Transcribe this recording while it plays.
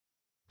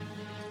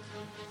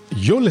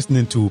You're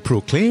listening to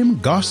Proclaim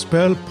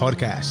Gospel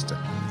Podcast,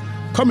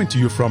 coming to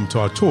you from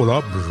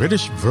Tortola,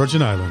 British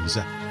Virgin Islands.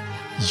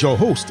 Your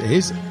host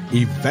is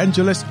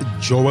Evangelist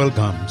Joel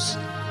Gums.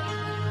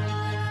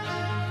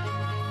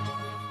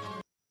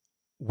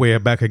 We're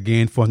back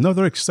again for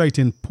another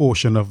exciting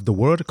portion of the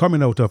word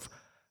coming out of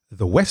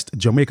the West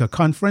Jamaica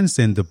Conference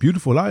in the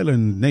beautiful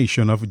island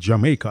nation of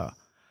Jamaica.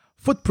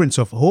 Footprints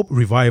of Hope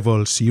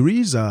Revival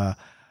series are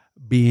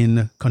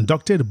being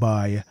conducted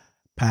by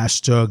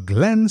Pastor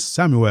Glenn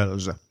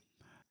Samuels.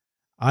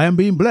 I am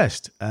being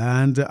blessed,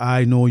 and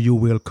I know you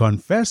will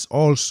confess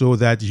also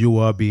that you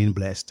are being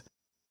blessed.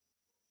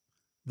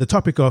 The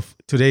topic of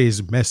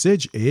today's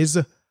message is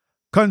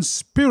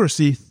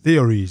conspiracy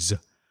theories.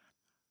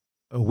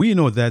 We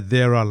know that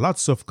there are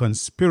lots of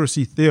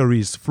conspiracy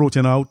theories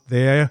floating out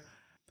there.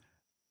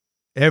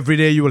 Every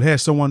day you will hear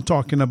someone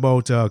talking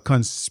about a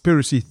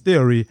conspiracy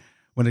theory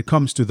when it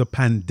comes to the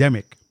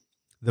pandemic,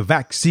 the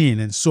vaccine,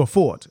 and so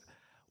forth.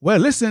 Well,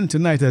 listen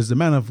tonight as the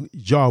man of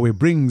Yahweh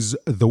brings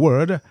the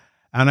word,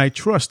 and I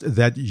trust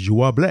that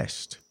you are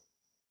blessed.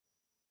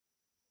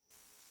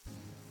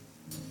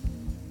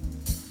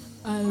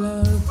 I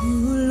love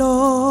you,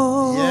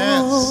 Lord.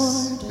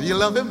 Yes. Do you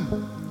love him?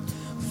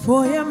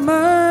 For your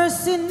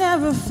mercy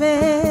never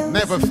fails.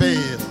 Never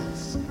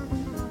fails.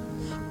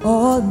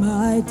 All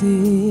my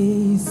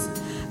days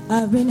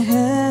I've been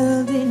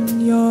held in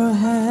your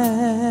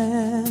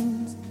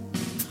hands.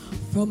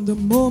 From the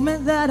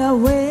moment that I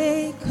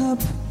wake up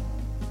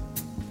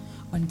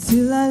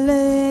until I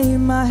lay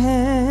my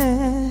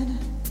head,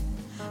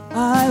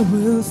 I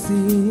will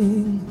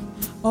sing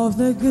of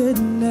the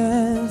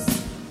goodness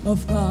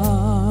of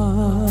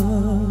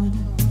God.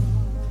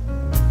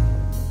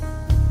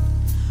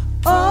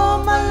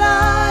 All my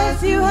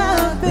life you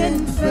have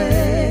been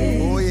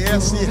faithful. Oh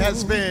yes, he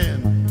has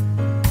been.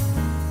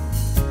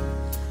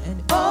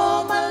 And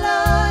all my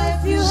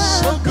life you have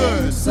So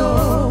good. been so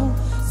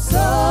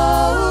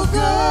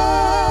good.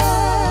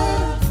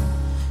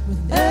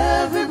 With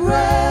every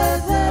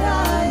breath that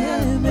I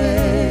am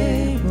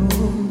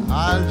able,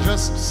 I'll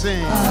just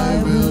sing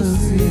I will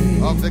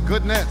sing of the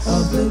goodness.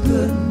 of the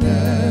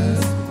goodness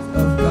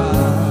of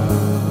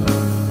God.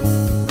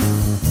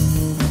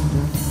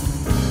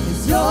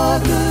 It's your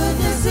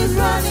goodness is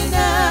running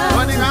out.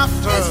 Running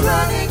after. It's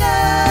running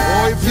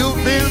out. Oh, if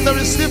you've been the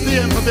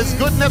recipient of his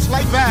goodness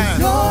like that,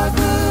 Your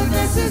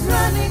goodness is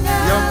running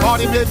out. your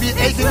body may be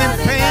aching in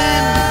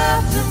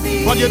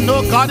pain, but you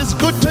know God is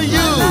good to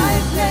you.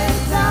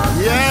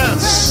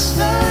 Yes.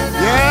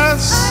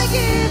 Yes. I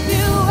give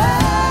you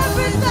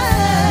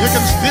everything. You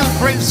can still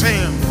praise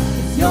him.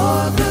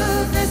 Your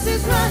goodness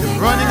is running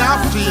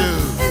After you.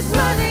 It's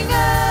running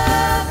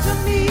after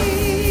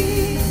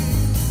me.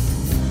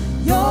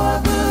 Your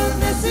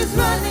goodness is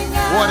running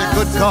after. What a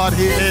good God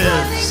he It's is.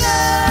 running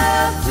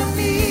after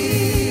me.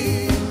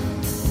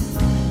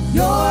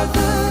 Your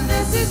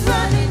goodness is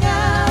running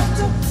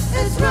after.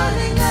 It's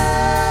running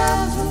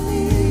after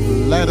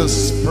me. Let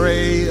us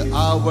pray.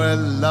 Our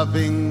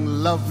loving,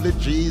 lovely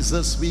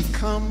Jesus, we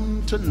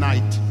come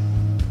tonight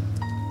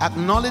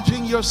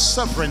acknowledging your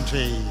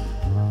sovereignty,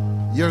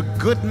 your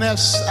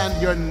goodness, and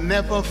your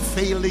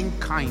never-failing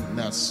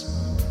kindness.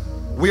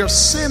 We are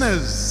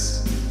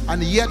sinners,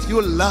 and yet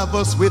you love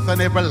us with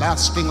an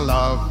everlasting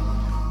love.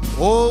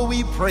 Oh,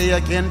 we pray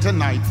again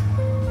tonight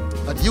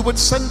that you would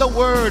send a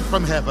word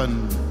from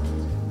heaven,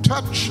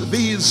 touch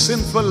these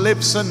sinful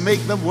lips and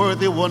make them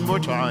worthy one more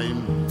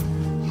time.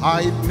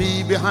 Hide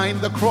me behind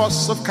the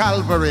cross of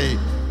Calvary.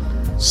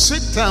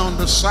 Sit down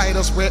beside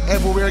us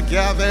wherever we're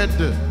gathered.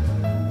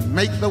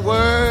 Make the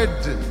word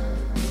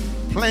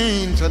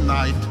plain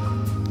tonight.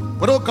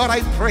 But oh God,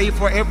 I pray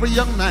for every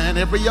young man,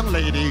 every young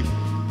lady,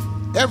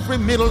 every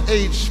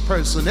middle-aged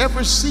person,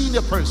 every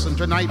senior person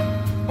tonight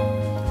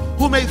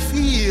who may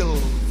feel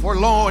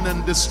forlorn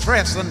and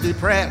distressed and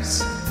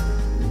depressed.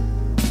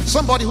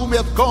 Somebody who may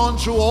have gone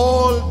through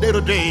all day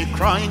to day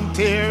crying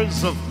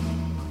tears of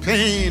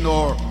pain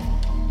or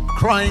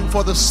crying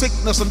for the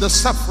sickness and the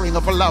suffering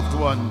of a loved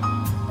one.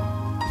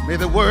 May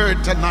the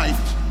word tonight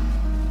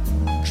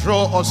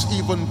draw us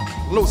even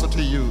closer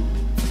to you.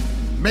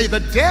 May the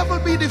devil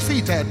be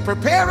defeated.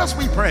 Prepare us,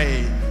 we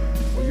pray,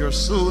 for your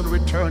soon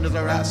return as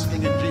we're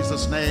asking in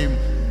Jesus' name.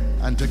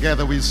 And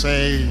together we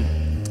say,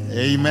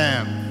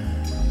 amen.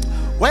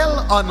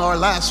 Well, on our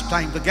last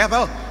time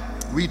together,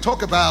 we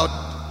talk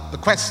about the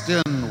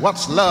question,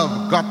 what's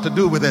love got to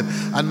do with it?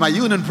 And my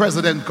union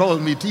president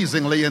called me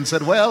teasingly and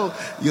said, well,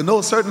 you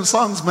know certain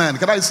songs, man.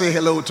 Can I say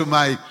hello to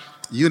my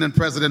Union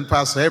President,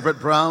 Pastor Everett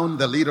Brown,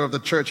 the leader of the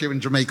church here in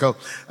Jamaica,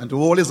 and to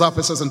all his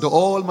officers and to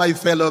all my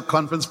fellow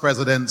conference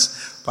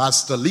presidents,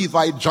 Pastor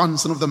Levi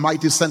Johnson of the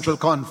Mighty Central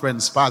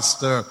Conference,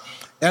 Pastor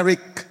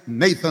Eric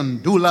Nathan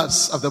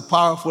Dulas of the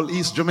powerful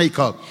East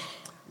Jamaica,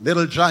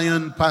 Little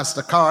Giant,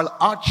 Pastor Carl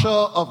Archer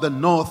of the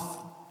North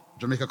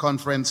Jamaica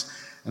Conference,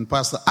 and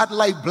Pastor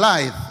Adlai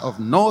Blythe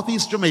of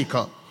Northeast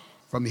Jamaica.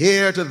 From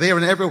here to there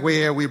and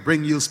everywhere, we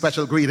bring you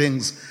special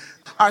greetings.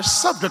 Our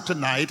subject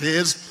tonight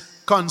is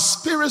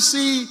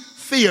conspiracy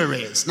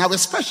theories. Now,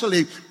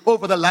 especially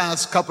over the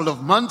last couple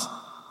of months,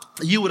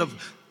 you would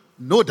have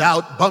no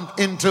doubt bumped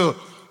into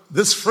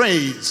this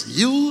phrase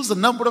used a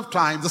number of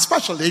times,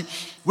 especially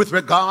with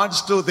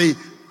regards to the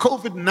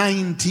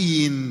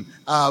COVID-19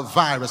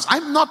 virus.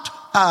 I'm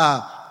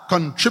not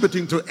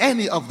contributing to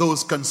any of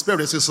those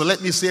conspiracies, so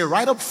let me say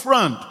right up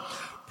front,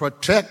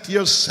 protect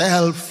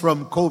yourself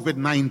from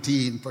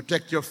COVID-19,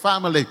 protect your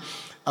family,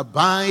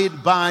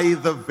 abide by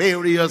the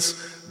various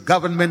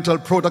governmental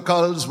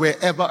protocols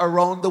wherever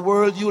around the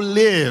world you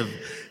live.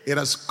 It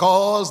has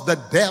caused the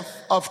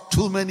death of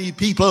too many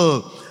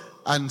people,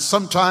 and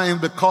sometimes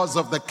because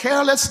of the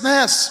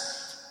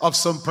carelessness of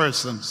some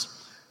persons.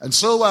 And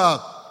so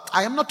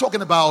I am not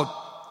talking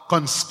about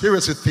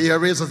conspiracy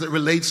theories as it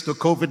relates to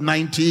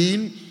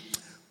COVID-19,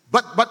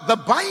 but the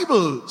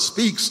Bible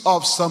speaks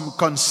of some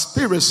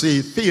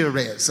conspiracy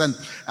theories. And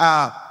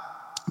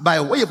by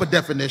way of a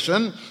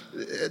definition,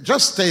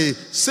 just a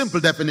simple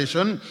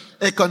definition,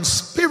 a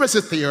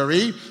conspiracy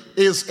theory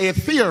is a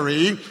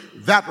theory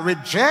that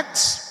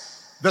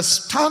rejects the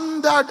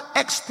standard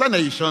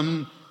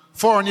explanation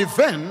for an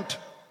event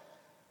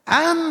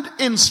and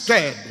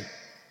instead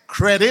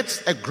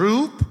credits a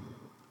group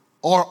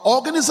or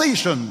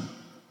organization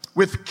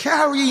with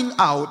carrying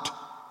out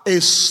a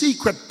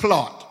secret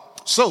plot.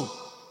 So,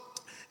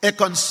 a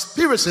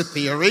conspiracy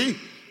theory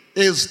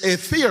is a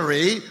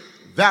theory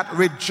that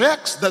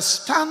rejects the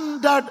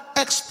standard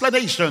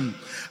explanation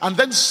and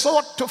then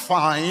sought to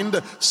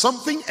find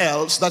something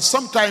else that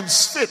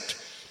sometimes fit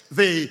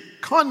the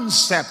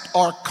concept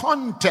or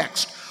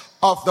context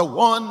of the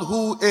one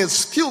who is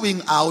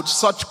spewing out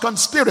such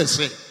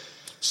conspiracy.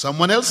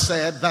 Someone else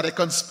said that a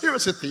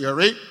conspiracy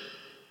theory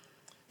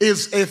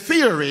is a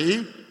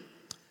theory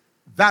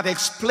that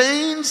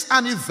explains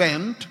an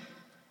event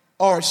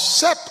or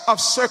set of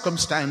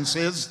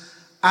circumstances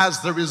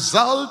as the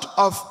result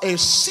of a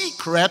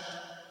secret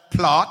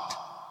plot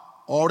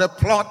or a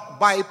plot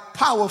by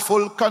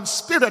powerful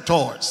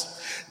conspirators.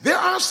 There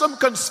are some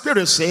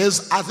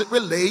conspiracies as it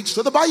relates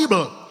to the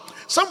Bible.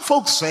 Some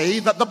folks say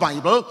that the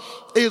Bible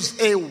is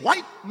a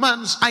white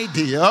man's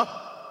idea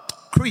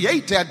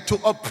created to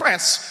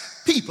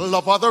oppress people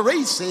of other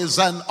races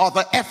and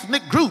other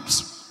ethnic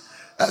groups.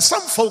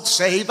 Some folks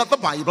say that the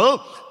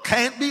Bible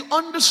can't be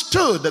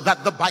understood,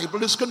 that the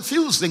Bible is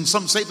confusing.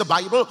 Some say the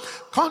Bible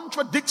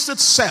contradicts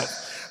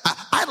itself.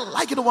 I'd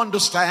like you to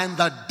understand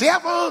the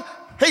devil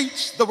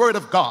hates the Word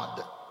of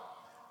God.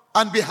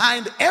 And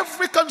behind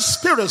every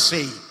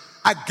conspiracy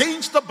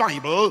against the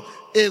Bible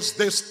is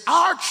this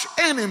arch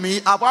enemy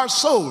of our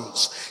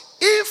souls.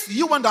 If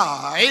you and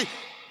I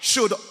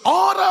should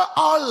order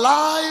our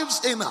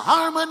lives in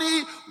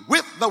harmony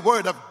with the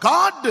Word of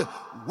God,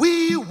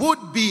 we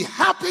would be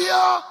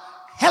happier,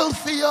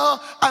 healthier,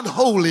 and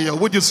holier.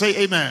 Would you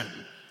say amen?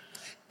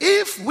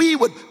 If we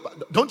would,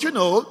 don't you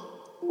know,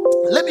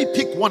 let me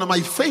pick one of my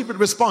favorite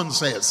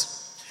responses.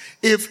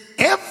 If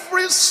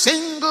every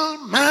single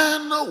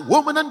man,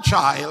 woman, and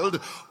child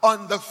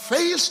on the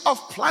face of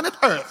planet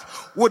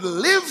Earth would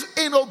live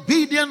in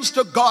obedience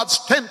to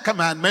God's 10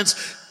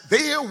 commandments,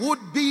 there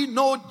would be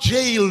no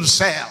jail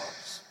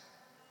cells.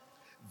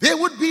 There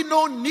would be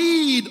no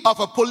need of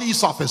a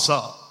police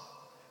officer.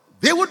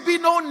 There would be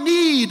no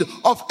need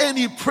of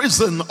any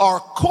prison or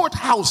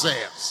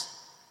courthouses.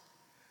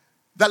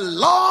 The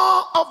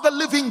law of the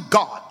living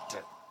God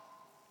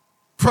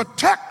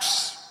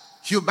protects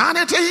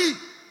humanity,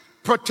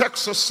 protects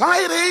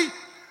society,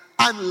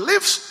 and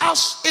lifts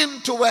us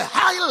into a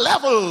high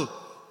level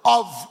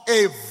of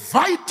a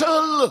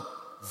vital,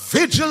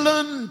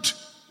 vigilant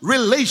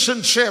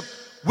relationship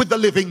with the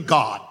living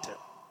God.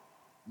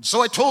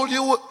 So I told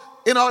you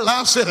in our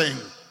last sitting,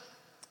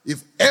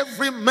 if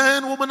every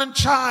man, woman, and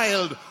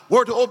child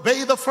were to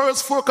obey the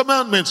first 4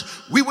 commandments,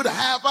 we would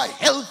have a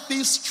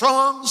healthy,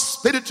 strong,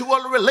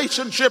 spiritual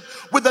relationship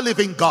with the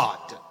living God.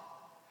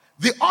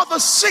 The other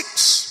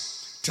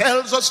 6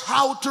 tells us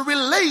how to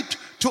relate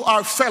to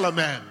our fellow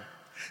men.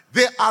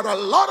 There are a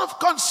lot of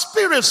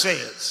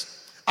conspiracies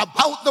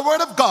about the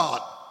Word of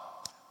God,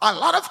 a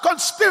lot of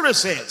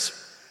conspiracies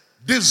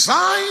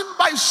designed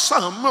by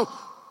some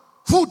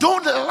who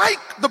don't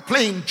like the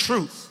plain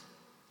truth,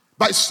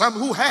 by some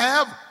who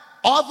have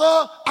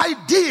other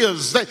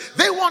ideas.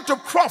 They want to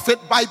profit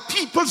by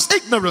people's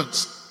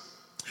ignorance.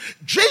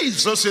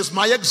 Jesus is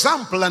my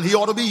example, and he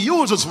ought to be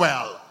used as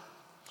well.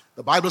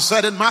 The Bible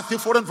said in Matthew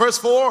 4 and verse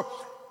 4,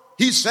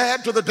 he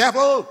said to the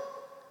devil,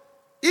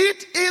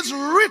 "It is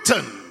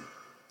written."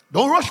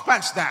 Don't rush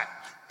past that.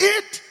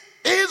 It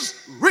is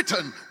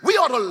written. We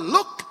ought to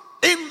look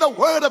in the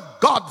Word of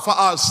God for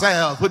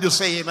ourselves. Would you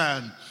say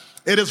amen?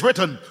 It is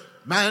written,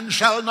 man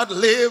shall not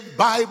live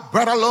by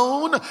bread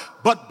alone,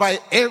 but by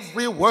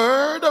every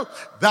word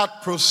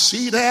that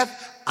proceedeth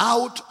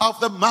out of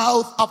the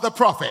mouth of the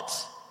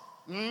prophets.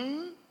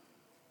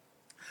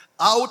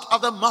 Out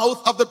of the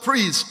mouth of the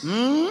priest.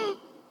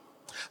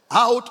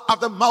 Out of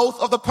the mouth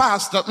of the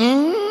pastor.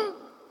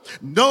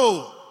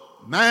 No,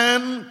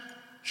 man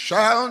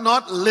shall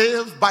not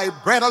live by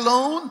bread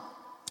alone,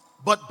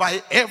 but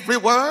by every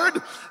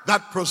word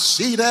that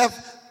proceedeth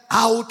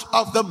out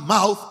of the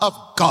mouth of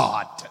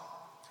God.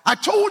 I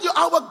told you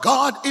our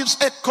God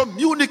is a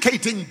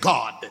communicating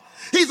God.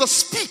 He's a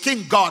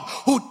speaking God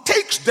who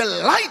takes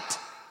delight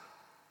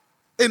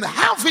in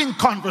having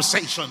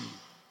conversation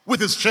with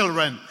his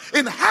children,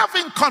 in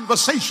having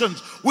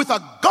conversations with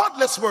a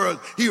godless world.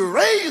 He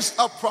raised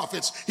up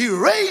prophets, he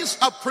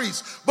raised up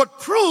priests, but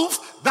proof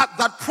that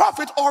that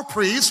prophet or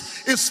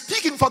priest is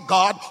speaking for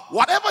God,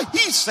 whatever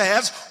he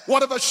says,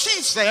 whatever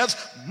she says,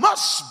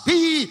 must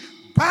be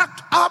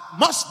backed up,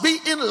 must be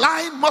in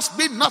line, must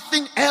be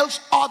nothing else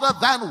other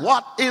than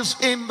what is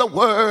in the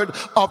word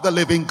of the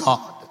living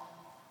God.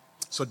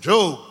 So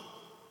Job,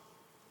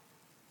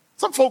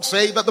 some folks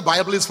say that the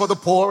Bible is for the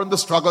poor and the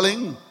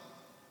struggling.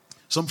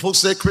 Some folks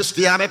say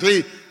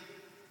Christianity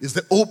is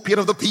the opiate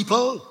of the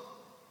people.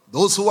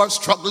 Those who are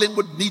struggling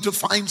would need to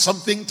find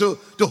something to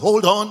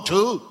hold on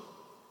to.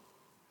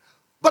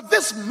 But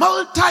this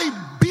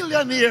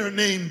multi-billionaire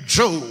named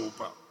Job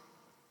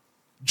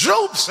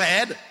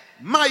said,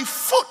 my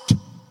foot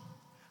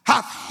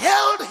hath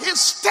held his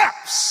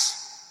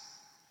steps.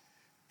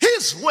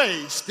 His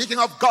way, speaking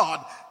of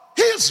God,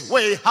 his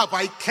way have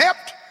I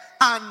kept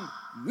and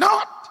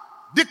not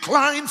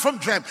declined from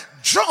them.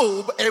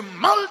 Job, a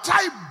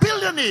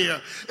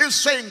multi-billionaire, is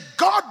saying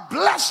God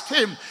blessed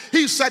him.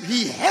 He said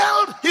he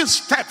held his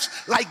steps.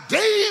 Like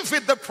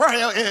David, the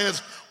prayer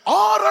is,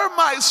 order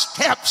my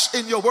steps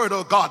in your word,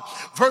 O God.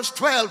 Verse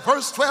 12,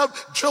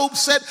 Job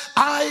said,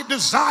 I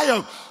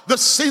desire the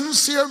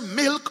sincere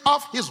milk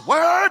of his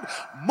word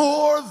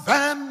more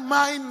than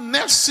my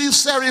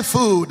necessary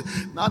food.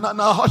 Now,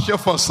 hush your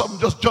fuss. Something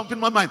just jumped in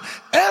my mind.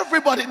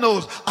 Everybody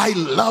knows I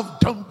love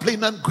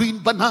dumpling and green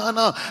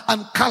banana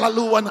and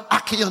callaloo and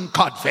ackee and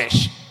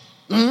codfish.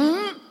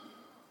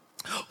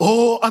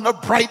 Oh, on a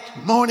bright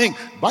morning.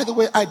 By the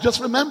way, I just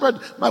remembered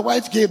my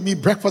wife gave me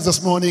breakfast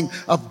this morning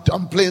of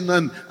dumpling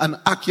and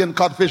ackee and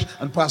codfish,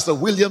 and Pastor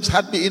Williams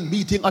had me in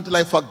meeting until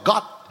I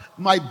forgot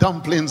my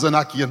dumplings and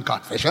ackee and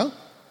codfish.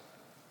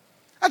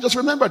 I just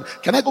remembered,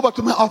 can I go back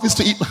to my office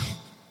to eat?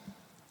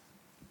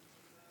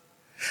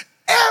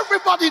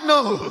 Everybody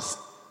knows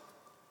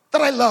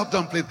that I love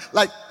dumplings.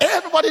 Like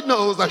everybody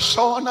knows that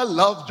Shauna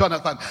loves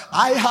Jonathan.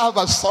 I have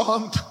a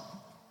song.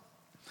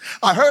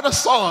 I heard a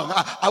song.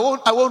 I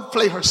won't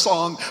play her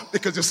song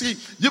because you see,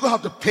 you're going to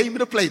have to pay me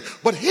to play it.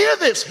 But hear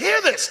this.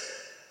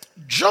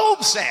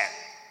 Job said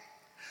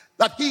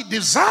that he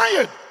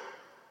desired,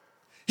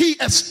 he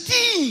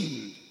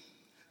esteemed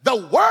the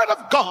word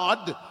of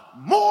God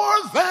more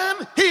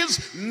than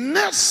his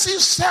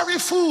necessary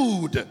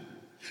food.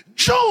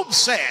 Job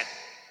said,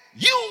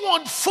 you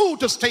want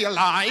food to stay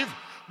alive,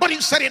 but he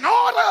said in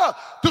order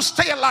to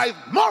stay alive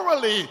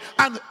morally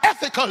and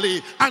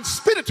ethically and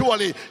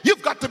spiritually,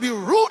 you've got to be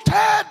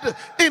rooted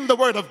in the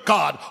word of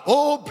God.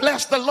 Oh,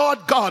 bless the Lord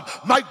God.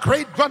 My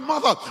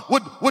great-grandmother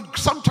would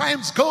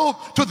sometimes go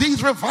to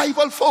these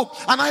revival folk,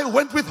 and I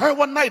went with her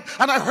one night,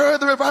 and I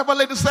heard the revival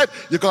lady said,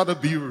 you got to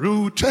be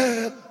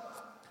rooted.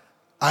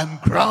 I'm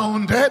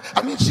grounded.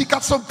 I mean, she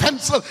got some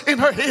pencil in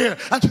her hair,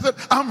 and she said,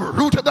 I'm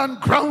rooted and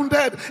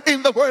grounded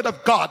in the word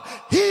of God.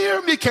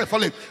 Hear me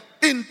carefully.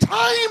 In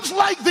times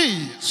like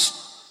these,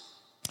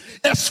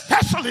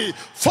 especially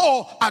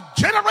for a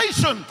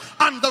generation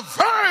on the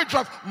verge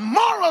of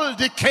moral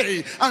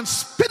decay and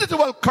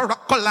spiritual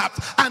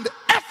collapse and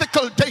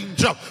ethical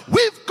danger,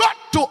 we've got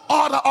to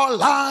order our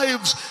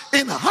lives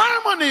in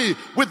harmony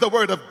with the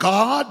word of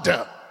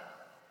God.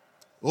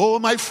 Oh,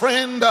 my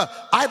friend,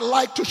 I'd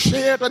like to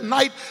share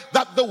tonight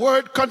that the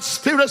word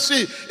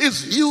conspiracy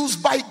is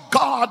used by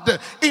God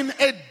in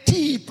a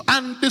deep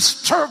and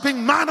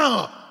disturbing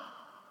manner.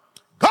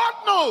 God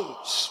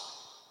knows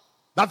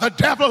that the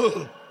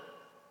devil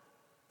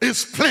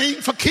is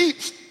playing for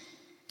keeps.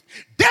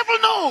 Devil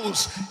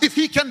knows if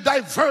he can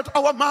divert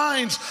our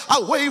minds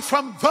away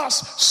from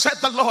thus said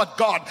the Lord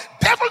God.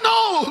 Devil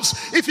knows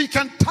if he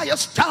can tie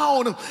us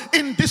down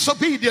in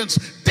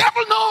disobedience.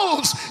 Devil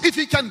knows if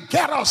he can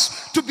get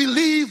us to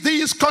believe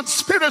these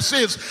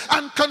conspiracies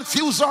and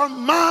confuse our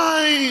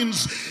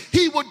minds.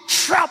 He would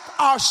trap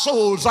our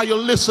souls. Are you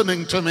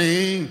listening to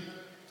me?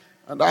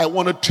 And I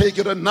want to take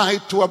you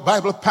tonight to a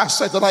Bible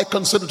passage that I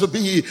consider to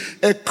be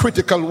a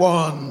critical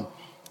one.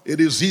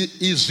 It is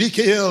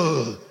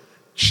Ezekiel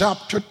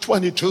chapter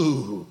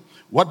 22.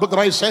 What book did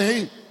I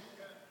say?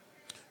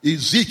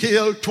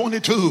 Ezekiel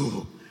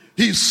 22.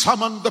 He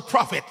summoned the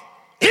prophet.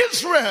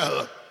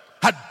 Israel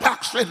had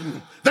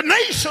backslidden. The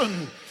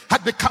nation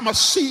had become a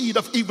seed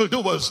of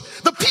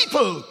evildoers. The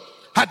people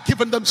had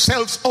given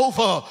themselves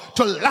over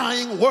to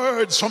lying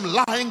words from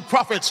lying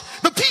prophets.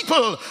 The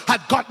people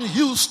had gotten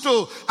used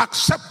to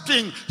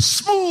accepting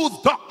smooth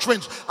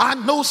doctrines. I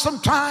know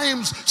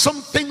sometimes some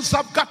things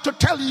I've got to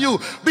tell you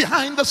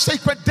behind the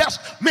sacred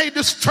desk may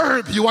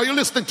disturb you. Are you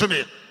listening to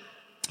me?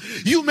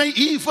 You may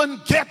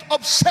even get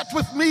upset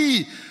with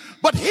me.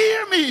 But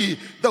hear me,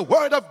 the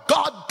word of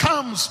God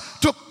comes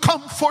to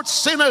comfort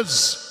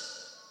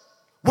sinners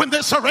when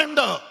they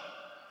surrender.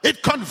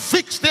 It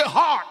convicts their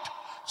heart.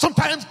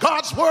 Sometimes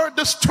God's word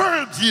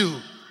disturbs you.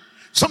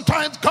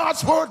 Sometimes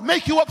God's word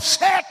make you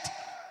upset.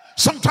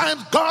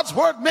 Sometimes God's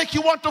word make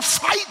you want to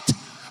fight.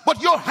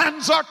 but your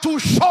hands are too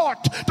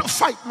short to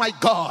fight my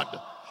God.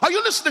 Are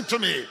you listening to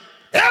me?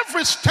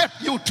 Every step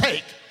you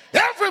take,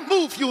 every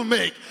move you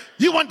make,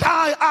 you and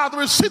I are the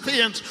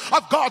recipients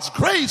of God's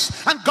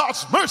grace and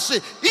God's mercy.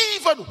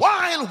 Even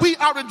while we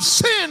are in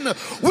sin,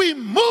 we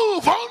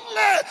move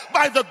only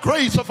by the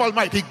grace of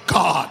Almighty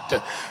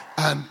God.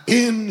 And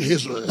in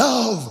his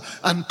love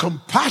and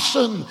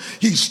compassion,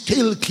 he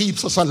still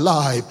keeps us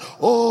alive.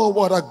 Oh,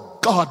 what a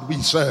God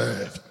we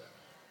serve.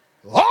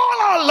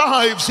 All our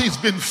lives he's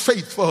been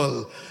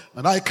faithful.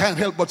 And I can't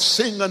help but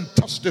sing and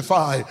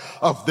testify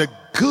of the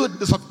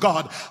goodness of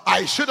God.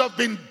 I should have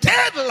been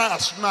dead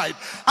last night.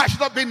 I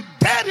should have been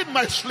dead in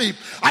my sleep.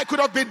 I could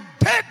have been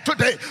dead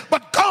today.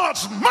 But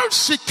God's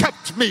mercy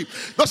kept me.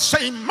 The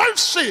same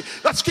mercy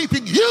that's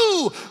keeping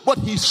you. But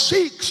he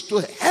seeks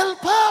to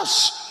help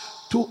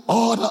us to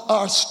order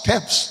our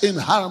steps in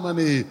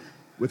harmony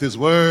with his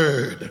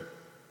word.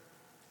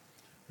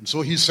 And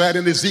so he said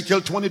in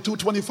Ezekiel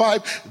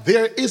 22:25,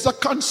 there is a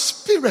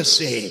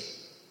conspiracy.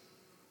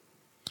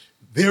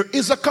 There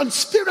is a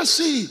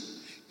conspiracy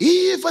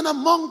even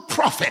among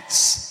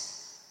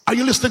prophets. Are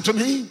you listening to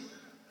me?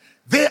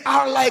 They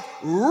are like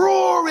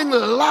roaring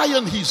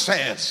lion, he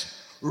says,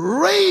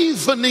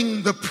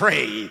 ravening the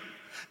prey.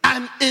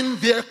 And in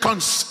their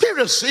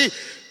conspiracy,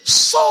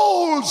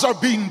 souls are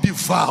being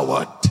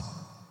devoured.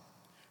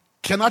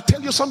 Can I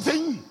tell you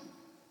something?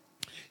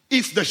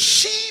 If the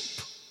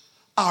sheep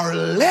are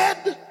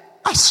led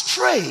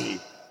astray,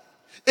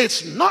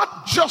 it's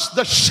not just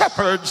the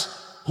shepherds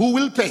who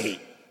will pay.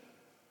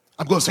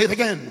 I'm going to say it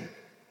again.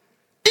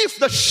 If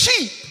the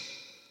sheep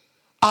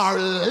are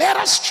led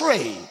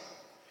astray,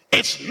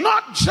 it's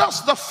not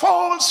just the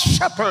false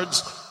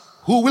shepherds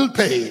who will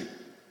pay.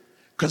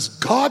 Because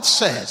God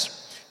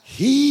says,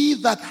 he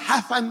that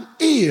hath an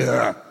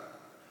ear,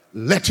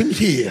 let him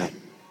hear.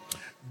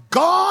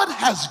 God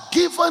has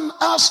given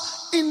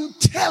us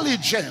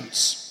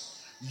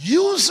intelligence.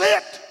 Use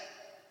it.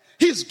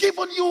 He's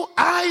given you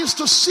eyes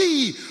to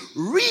see.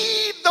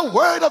 Read the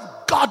word of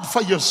God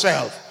for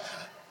yourself.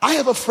 I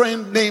have a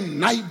friend named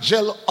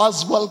Nigel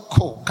Oswald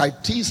Coke. I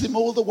tease him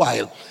all the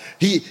while.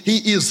 He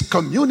is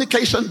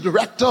communication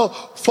director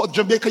for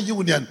Jamaica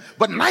Union.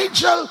 But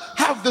Nigel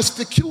have this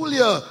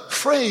peculiar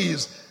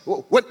phrase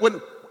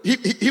when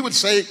he would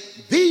say,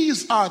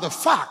 these are the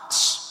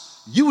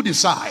facts, you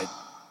decide.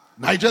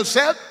 Nigel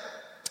said,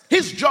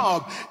 his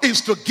job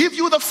is to give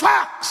you the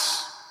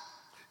facts.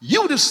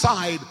 You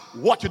decide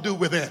what to do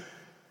with it.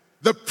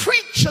 The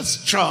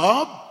preacher's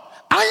job,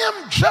 I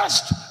am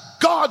just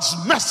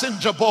God's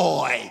messenger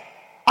boy.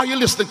 Are you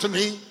listening to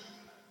me?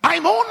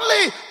 I'm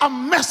only a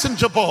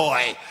messenger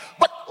boy.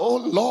 But, oh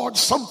Lord,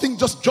 something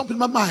just jumped in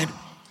my mind.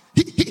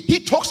 He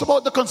talks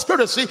about the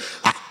conspiracy.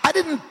 I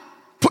didn't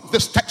put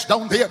this text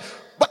down there.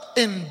 But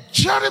in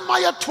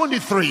Jeremiah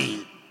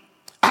 23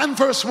 and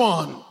verse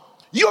 1,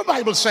 your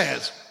Bible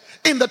says,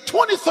 in the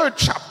 23rd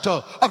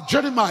chapter of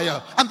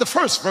Jeremiah and the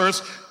first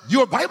verse,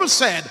 your Bible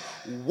said,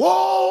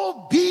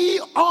 woe be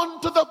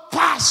unto the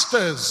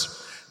pastors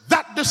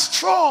that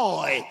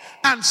destroy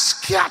and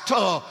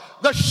scatter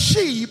the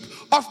sheep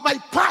of my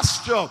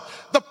pasture.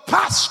 The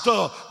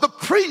pastor, the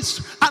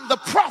priest, and the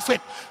prophet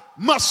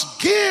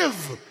must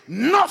give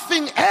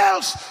nothing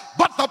else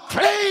but the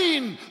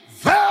plain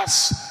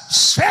thus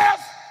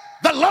saith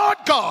the Lord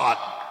God.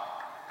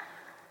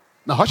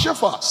 Now hush your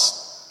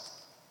fuss.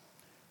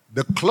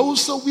 The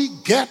closer we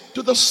get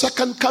to the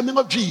second coming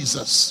of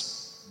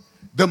Jesus,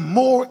 the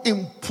more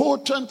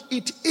important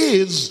it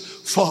is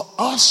for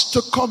us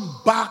to come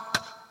back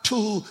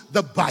to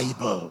the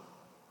Bible.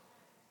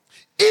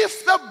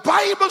 If the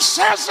Bible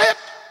says it,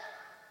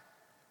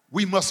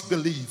 we must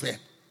believe it.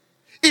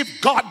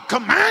 If God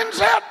commands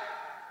it,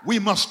 we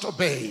must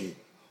obey.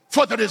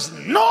 For there is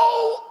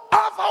no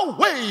other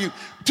way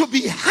to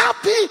be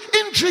happy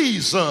in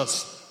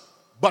Jesus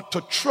but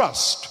to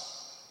trust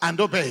and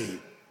obey.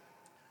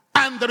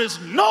 And there is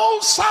no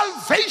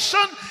salvation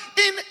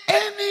in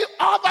any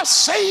other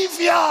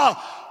Savior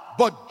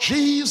but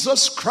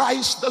Jesus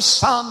Christ, the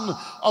Son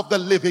of the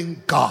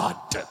living God.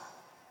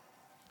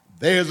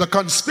 There's a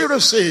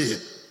conspiracy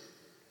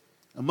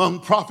among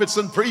prophets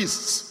and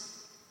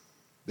priests.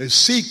 They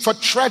seek for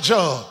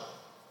treasure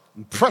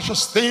and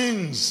precious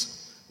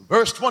things.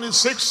 Verse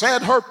 26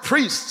 said her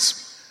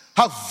priests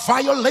have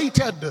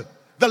violated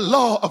the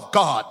law of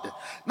God.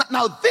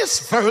 Now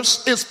this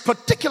verse is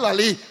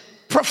particularly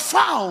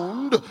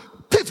profound,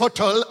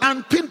 pivotal,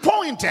 and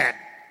pinpointed.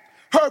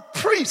 Her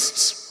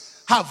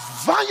priests have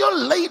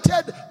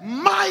violated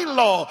my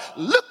law.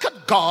 Look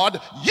at God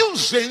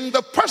using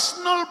the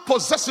personal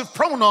possessive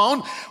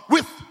pronoun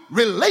with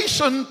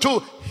relation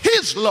to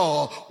his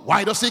law.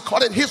 Why does he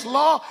call it his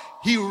law?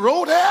 He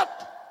wrote it,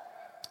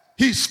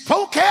 he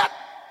spoke it,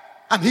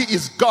 and he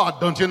is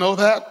God. Don't you know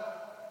that?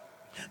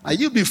 Now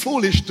you'd be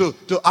foolish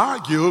to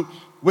argue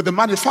with the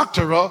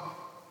manufacturer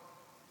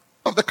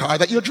of the car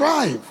that you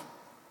drive.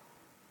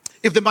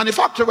 If the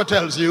manufacturer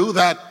tells you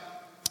that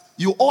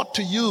you ought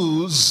to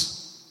use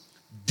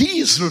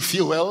diesel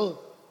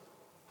fuel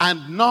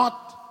and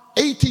not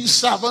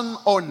 87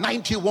 or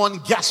 91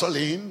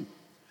 gasoline,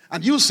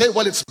 And you say,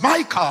 well, it's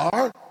my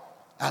car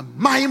and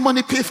my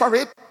money pay for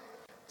it.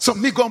 So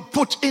me gonna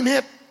put in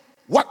it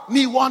what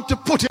me want to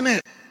put in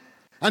it.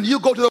 And you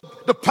go to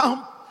the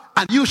pump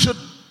and you should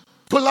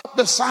pull up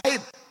beside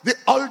the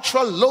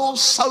ultra low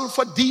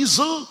sulfur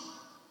diesel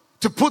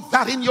to put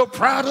that in your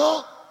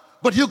Prado.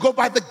 But you go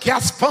by the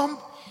gas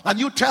pump and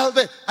you tell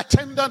the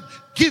attendant,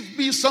 give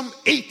me some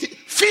 80,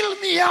 fill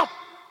me up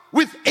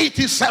with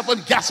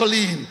 87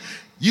 gasoline.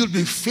 You'll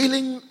be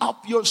filling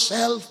up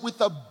yourself with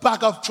a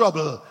bag of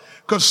trouble,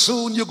 because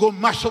soon you go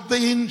mash up the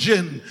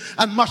engine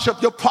and mash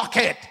up your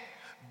pocket.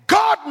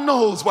 God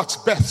knows what's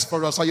best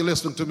for us. Are you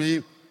listening to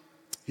me?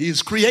 He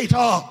is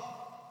creator.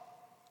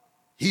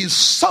 He is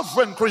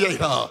sovereign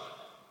creator.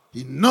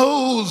 He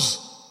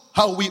knows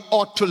how we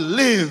ought to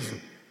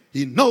live.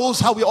 He knows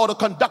how we ought to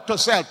conduct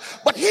ourselves.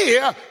 But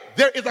here,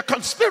 there is a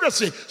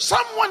conspiracy.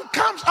 Someone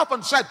comes up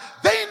and said,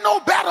 they know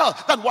better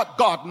than what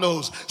God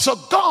knows. So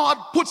God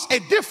puts a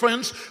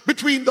difference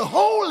between the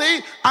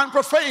holy and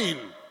profane.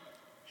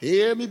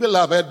 Hear me,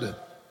 beloved.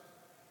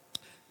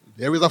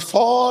 There is a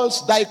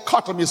false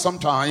dichotomy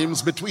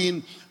sometimes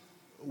between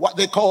what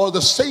they call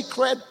the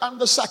sacred and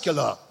the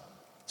secular.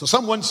 So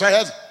someone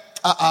says,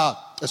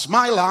 it's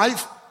my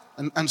life,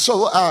 and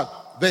so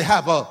they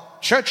have a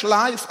church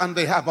life, and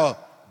they have a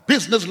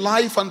business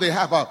life, and they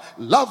have a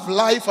love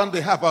life, and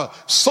they have a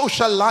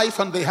social life,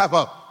 and they have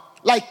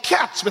like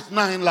cats with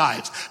 9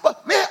 lives.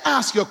 But may I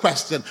ask you a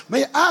question?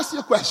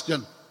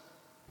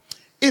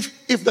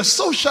 If the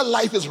social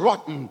life is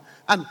rotten,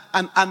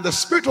 and the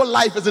spiritual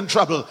life is in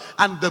trouble,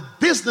 and the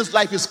business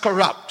life is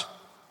corrupt,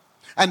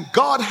 and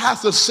God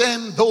has to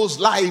send those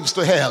lives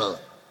to hell,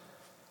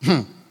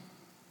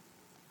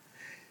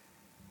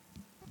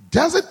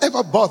 does it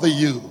ever bother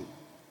you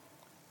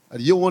that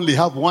you only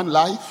have one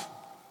life?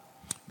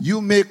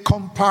 You may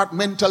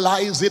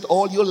compartmentalize it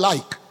all you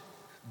like.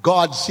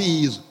 God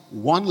sees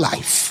one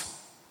life.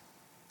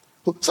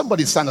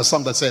 Somebody sang a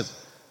song that says,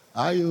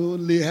 I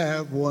only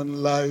have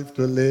one life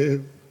to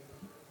live.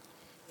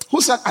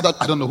 Who sang? I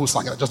don't know who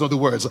sang it. I just know the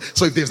words.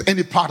 So if there's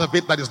any part of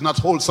it that is not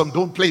wholesome,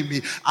 don't blame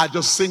me. I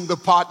just sing the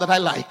part that I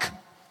like.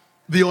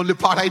 The only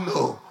part I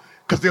know.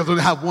 Because they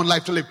only have one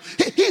life to live.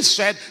 He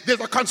said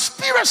there's a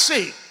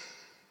conspiracy.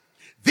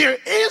 There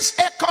is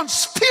a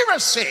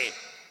conspiracy.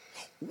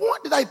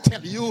 What did I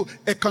tell you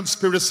a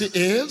conspiracy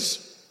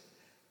is?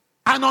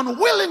 An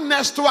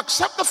unwillingness to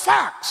accept the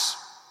facts.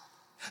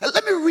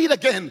 Let me read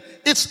again.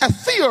 It's a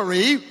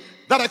theory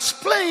that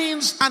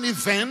explains an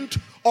event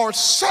or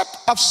set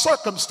of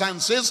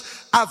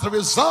circumstances as a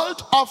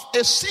result of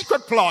a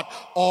secret plot.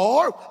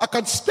 Or a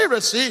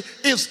conspiracy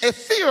is a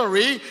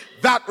theory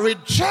that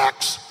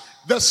rejects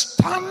the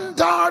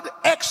standard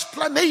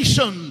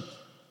explanation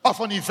of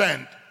an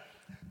event.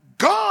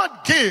 God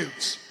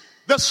gives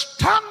the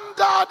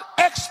standard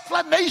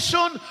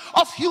explanation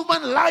of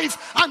human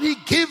life, and he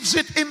gives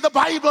it in the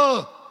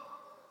Bible.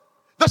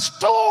 The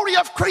story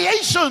of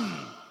creation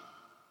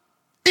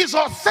is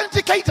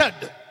authenticated.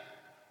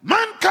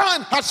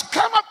 Mankind has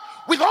come up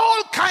with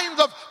all kinds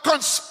of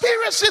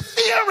conspiracy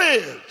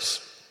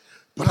theories.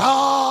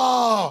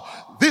 But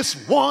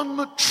this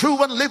one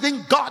true and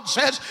living God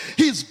says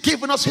he's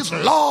given us his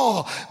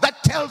law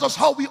that tells us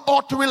how we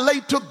ought to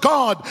relate to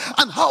God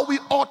and how we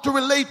ought to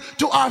relate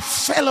to our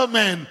fellow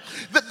men.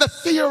 The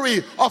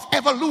theory of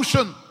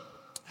evolution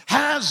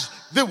has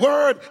the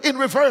word in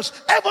reverse.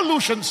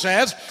 Evolution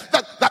says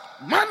that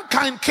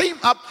mankind came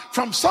up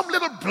from some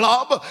little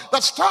blob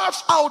that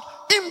starts out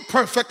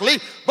imperfectly,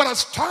 but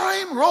as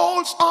time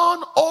rolls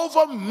on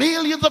over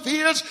millions of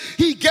years,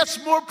 he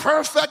gets more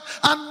perfect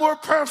and more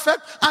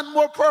perfect and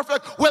more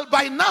perfect. Well,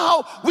 by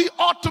now, we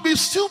ought to be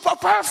super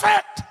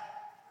perfect,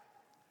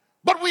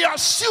 but we are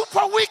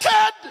super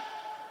wicked.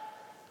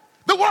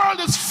 The world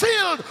is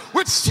filled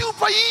with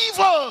super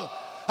evil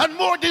and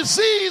more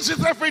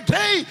diseases every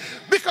day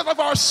because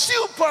of our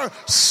super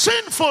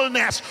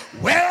sinfulness.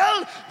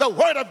 Well, the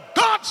word of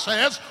God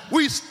says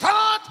we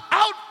start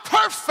out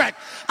perfect,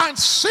 and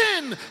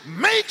sin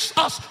makes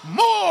us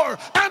more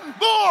and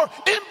more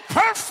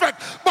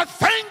imperfect. But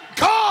thank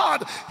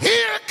God,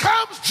 here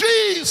comes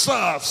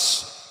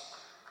Jesus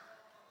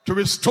to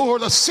restore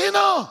the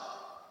sinner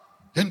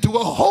into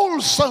a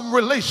wholesome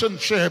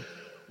relationship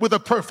with a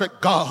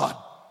perfect God.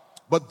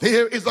 But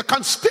there is a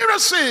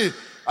conspiracy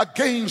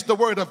against the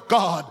word of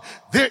God.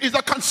 There is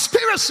a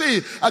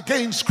conspiracy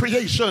against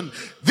creation.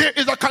 There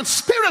is a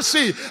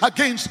conspiracy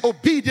against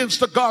obedience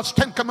to God's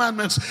 10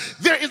 commandments.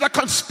 There is a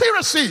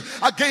conspiracy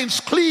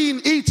against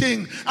clean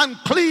eating and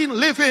clean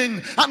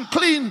living and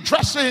clean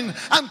dressing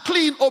and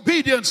clean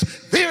obedience.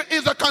 There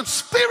is a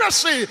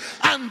conspiracy,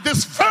 and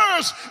this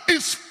verse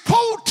is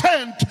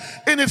potent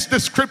in its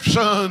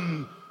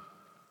description.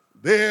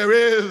 There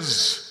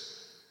is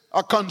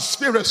a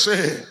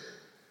conspiracy.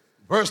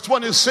 Verse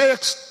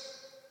 26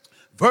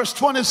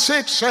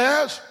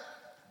 says,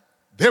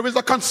 there is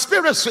a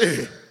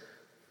conspiracy.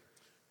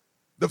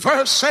 The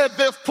verse said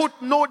they've put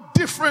no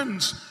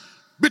difference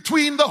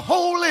between the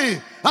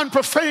holy and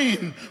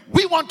profane.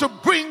 We want to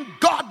bring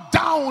God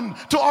down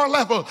to our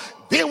level.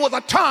 There was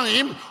a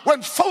time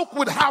when folk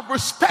would have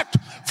respect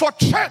for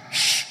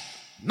church.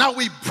 Now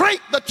we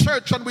break the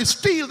church and we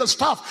steal the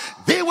stuff.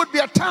 There would be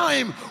a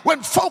time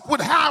when folk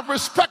would have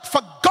respect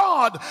for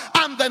God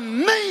and the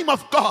name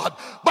of God.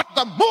 But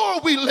the more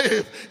we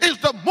live is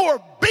the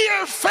more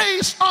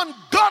bare-faced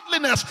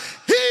ungodliness.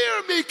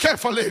 Hear me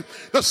carefully.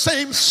 The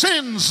same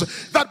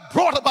sins that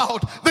brought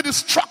about the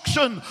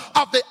destruction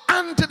of the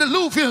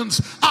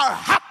antediluvians are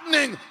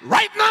happening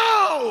right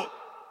now.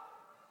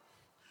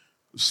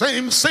 The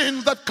same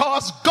sins that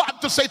caused God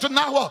to say to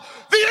Noah,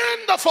 the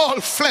end of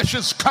all flesh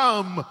is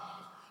come.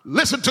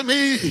 Listen to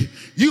me.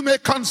 You may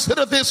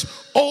consider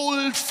this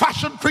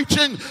old-fashioned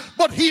preaching,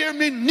 but hear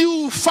me,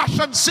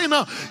 new-fashioned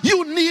sinner.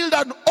 You need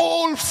an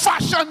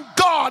old-fashioned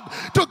God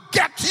to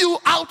get you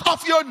out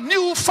of your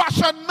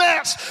new-fashioned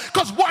mess.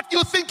 Because what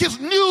you think is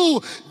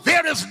new,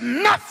 there is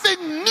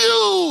nothing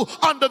new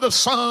under the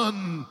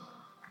sun.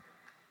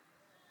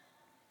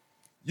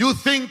 You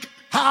think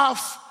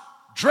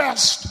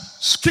half-dressed,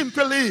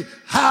 skimpily,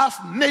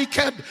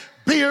 half-naked,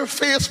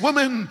 bare-faced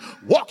women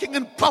walking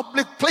in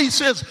public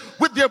places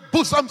with their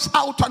bosoms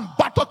out and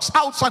buttocks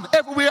out and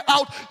everywhere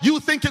out, you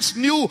think it's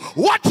new?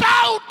 Watch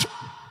out!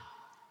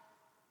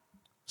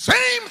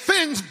 Same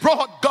things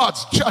brought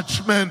God's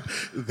judgment.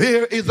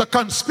 There is a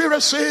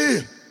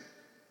conspiracy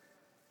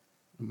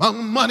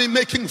among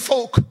money-making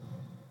folk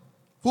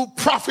who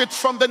profit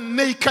from the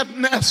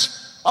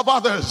nakedness of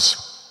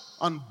others.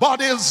 And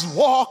bodies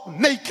walk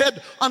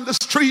naked on the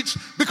streets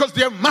because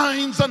their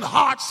minds and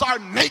hearts are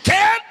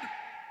naked.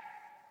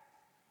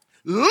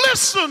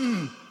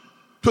 Listen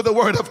to the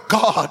word of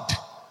God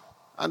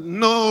and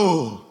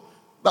know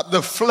that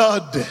the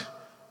flood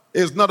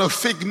is not a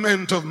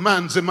figment of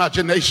man's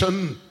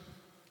imagination.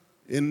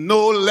 In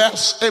no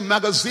less a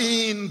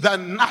magazine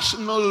than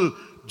National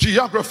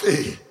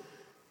Geography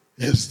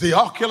is the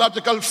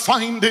archaeological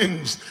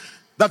findings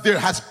that there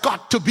has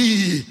got to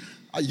be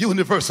a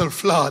universal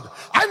flood.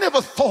 I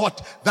never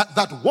thought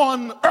that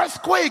one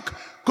earthquake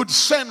could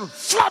send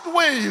flood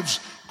waves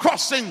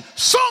crossing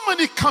so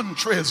many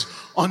countries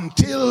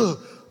until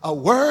a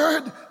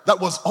word that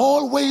was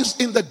always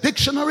in the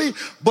dictionary,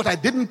 but I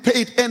didn't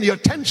pay it any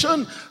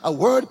attention, a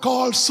word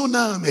called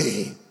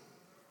tsunami.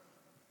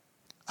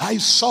 I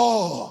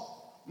saw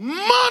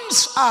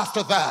months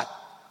after that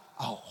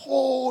a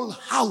whole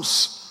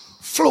house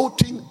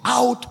floating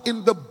out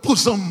in the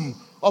bosom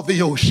of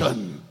the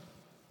ocean,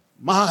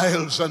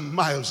 miles and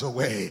miles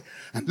away.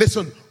 And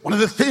listen, one of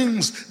the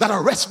things that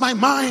arrests my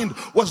mind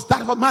was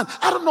that of a man,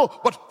 I don't know,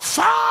 but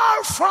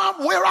far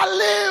from where I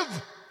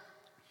live.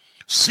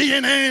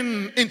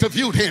 CNN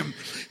interviewed him.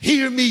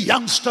 Hear me,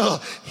 youngster.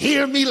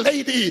 Hear me,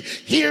 lady.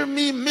 Hear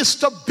me,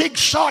 Mr. Big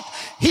Shot.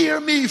 Hear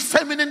me,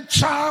 feminine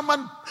charm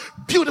and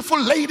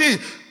beautiful lady.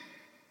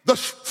 The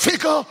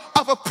figure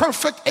of a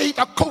perfect 8,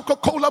 a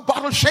Coca-Cola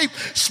bottle shape,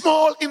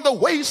 small in the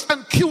waist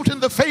and cute in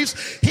the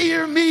face.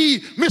 Hear me,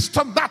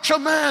 Mr. Macho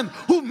Man,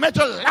 who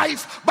measure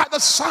life by the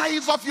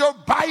size of your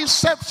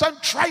biceps and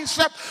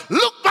triceps.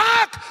 Look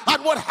back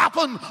at what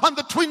happened on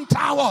the Twin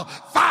Tower.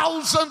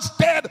 Thousands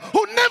dead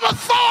who never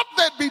thought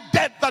they'd be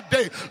dead that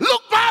day.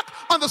 Look back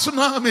on the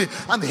tsunami.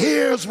 And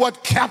here's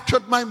what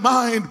captured my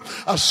mind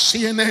as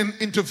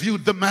CNN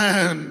interviewed the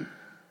man.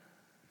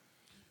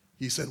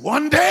 He said,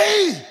 one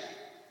day,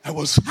 I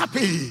was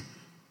happy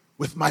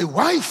with my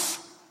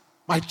wife,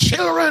 my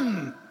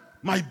children,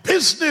 my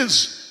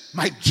business,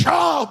 my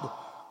job.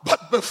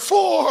 But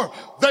before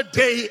the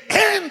day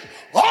ends,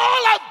 all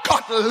I've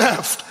got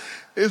left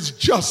is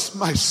just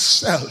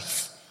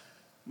myself.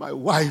 My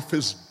wife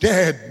is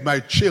dead,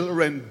 my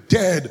children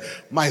dead,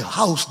 my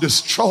house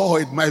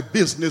destroyed, my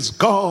business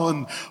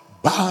gone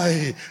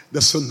by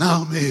the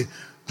tsunami.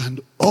 And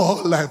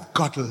all I've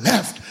got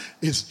left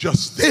is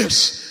just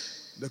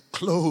this, the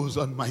clothes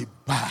on my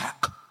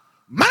back.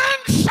 Man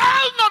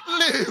shall not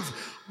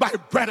live by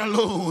bread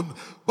alone,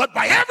 but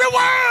by every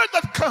word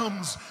that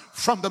comes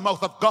from the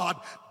mouth of God.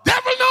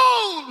 Devil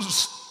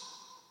knows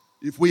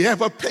if we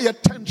ever pay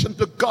attention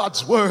to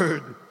God's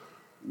word,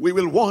 we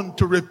will want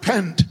to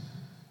repent.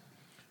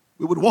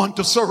 We would want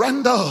to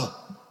surrender.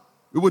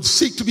 We would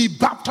seek to be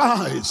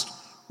baptized.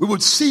 We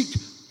would seek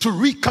to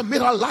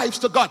recommit our lives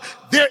to God.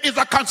 There is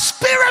a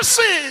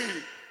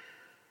conspiracy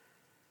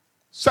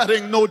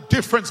setting no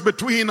difference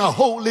between a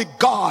holy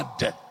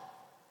God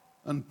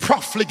and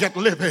profligate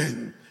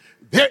living.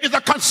 There is a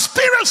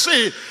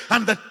conspiracy,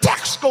 and the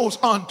text goes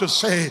on to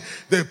say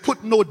they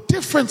put no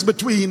difference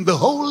between the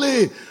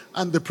holy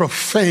and the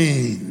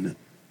profane.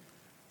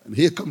 And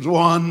here comes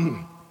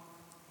one.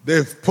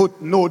 They've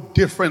put no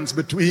difference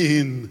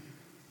between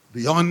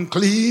the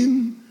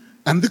unclean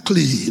and the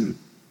clean.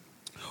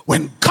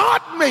 When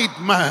God made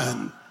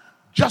man,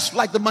 just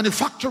like the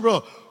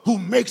manufacturer who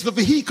makes the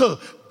vehicle,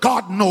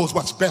 God knows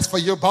what's best for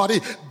your body.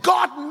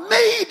 God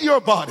made your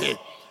body.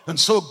 And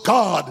so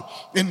God,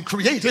 in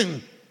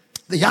creating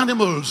the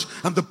animals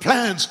and the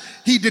plants,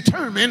 he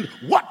determined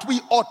what we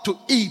ought to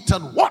eat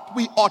and what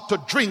we ought to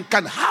drink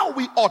and how how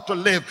we ought to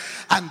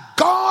live. And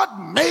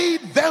God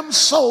made them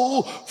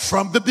so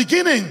from the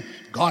beginning.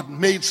 God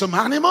made some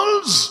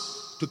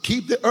animals to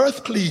keep the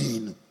earth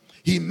clean.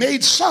 He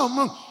made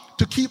some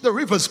to keep the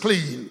rivers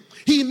clean.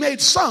 He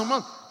made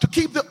some to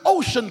keep the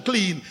ocean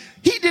clean.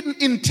 He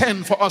didn't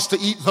intend for us to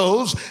eat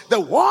those. The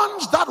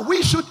ones that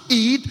we should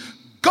eat,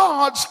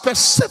 God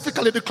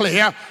specifically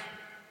declared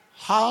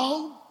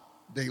how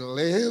they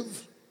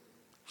live,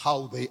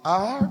 how they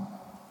are,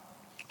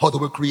 how they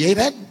were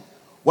created,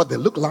 what they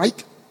look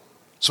like.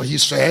 So he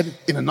said,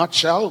 in a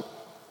nutshell,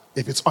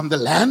 if it's on the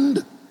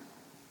land,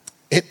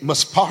 it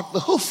must part the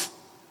hoof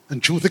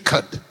and chew the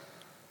cud.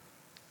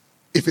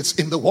 If it's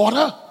in the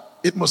water,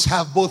 it must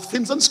have both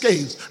fins and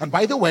scales. And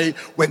by the way,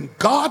 when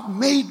God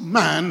made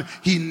man,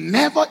 he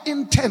never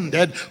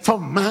intended for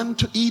man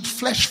to eat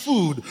flesh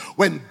food.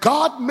 When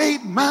God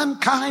made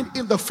mankind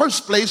in the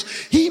first place,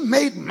 he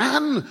made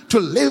man to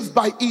live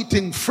by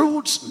eating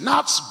fruits,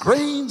 nuts,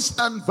 grains,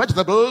 and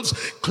vegetables,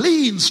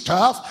 clean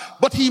stuff.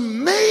 But he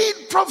made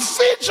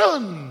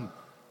provision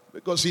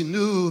because he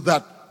knew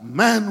that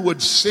man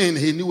would sin.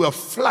 He knew a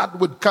flood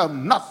would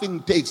come.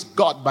 Nothing takes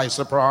God by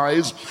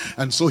surprise.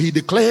 And so he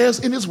declares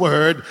in his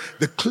word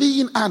the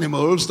clean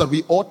animals that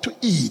we ought to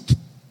eat.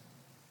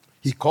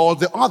 He called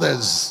the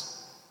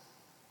others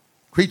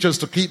creatures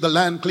to keep the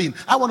land clean.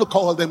 I want to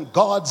call them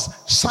God's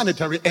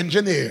sanitary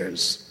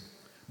engineers.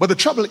 But the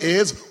trouble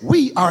is,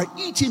 we are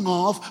eating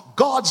off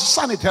God's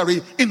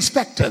sanitary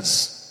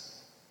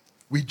inspectors.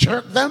 We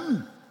jerk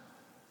them.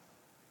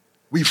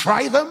 We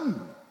fry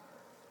them.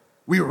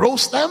 We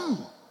roast them.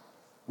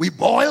 We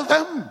boil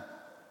them.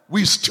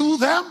 We stew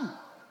them.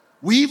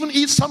 We even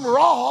eat some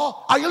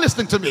raw. Are you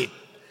listening to me?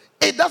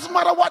 It doesn't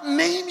matter what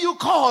name you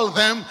call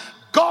them.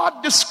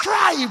 God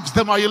describes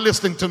them. Are you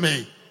listening to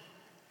me?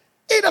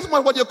 It doesn't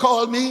matter what you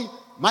call me.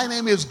 My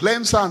name is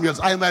Glenn Samuels.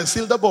 I am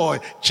Isilda Boy.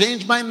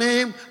 Change my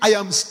name. I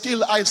am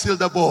still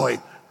Isilda Boy.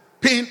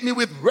 Paint me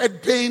with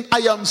red paint. I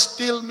am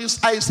still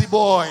Miss Icy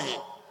Boy.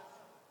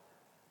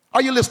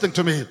 Are you listening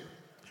to me?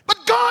 But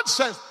God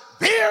says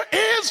there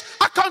is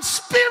a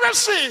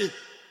conspiracy.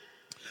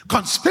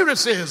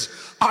 Conspiracies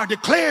are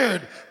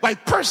declared by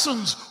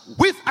persons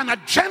with an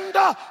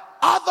agenda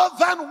other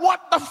than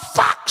what the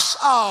facts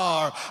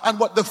are and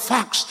what the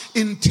facts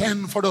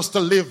intend for us to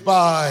live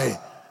by.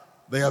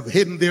 They have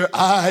hidden their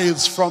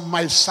eyes from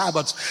my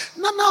Sabbaths.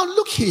 Now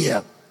look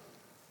here.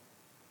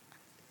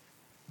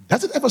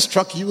 Has it ever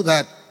struck you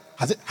that,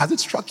 has it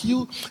struck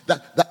you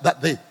that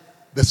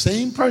the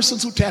same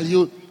persons who tell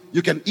you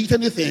you can eat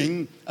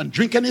anything and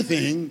drink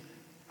anything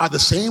are the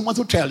same ones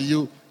who tell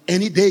you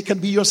any day can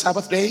be your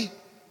Sabbath day?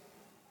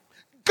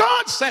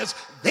 God says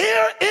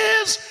there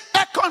is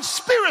a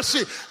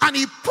conspiracy, and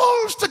he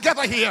pulls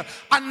together here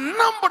a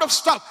number of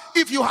stuff.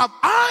 If you have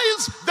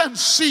eyes, then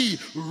see.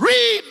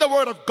 Read the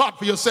word of God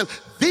for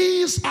yourself.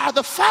 These are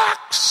the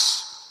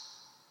facts.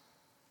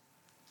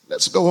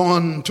 Let's go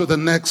on to the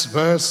next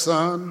verse,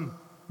 son.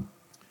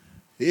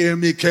 Hear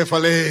me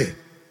carefully.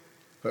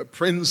 Her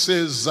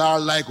princes are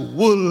like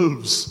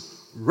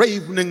wolves,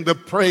 ravening the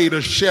prey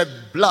to shed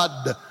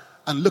blood.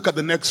 And look at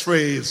the next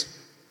phrase,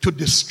 to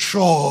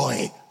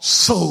destroy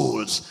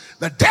souls.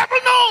 The devil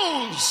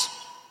knows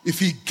if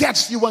he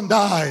gets you and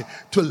I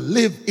to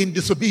live in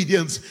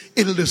disobedience,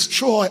 it'll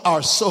destroy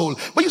our soul.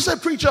 But you say,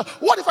 preacher,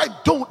 what if I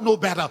don't know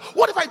better?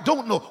 What if I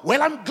don't know?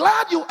 Well, I'm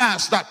glad you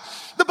asked that.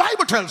 The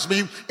Bible tells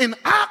me in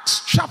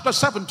Acts chapter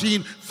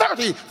 17,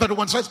 30,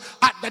 31 says,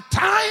 at the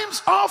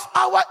times of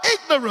our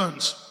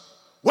ignorance,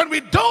 when we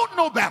don't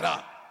know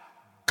better,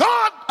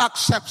 God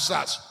accepts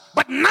us.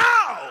 But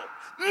now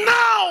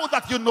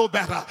that you know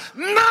better,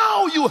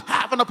 now you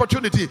have an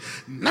opportunity.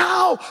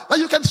 Now that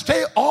you can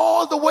stay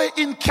all the way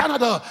in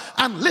Canada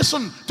and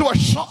listen to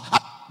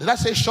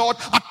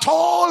a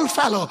tall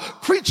fellow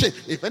preaching.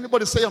 If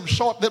anybody say I'm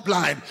short, they're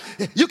blind.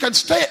 You can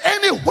stay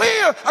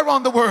anywhere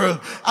around the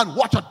world and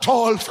watch a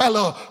tall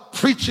fellow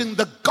preaching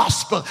the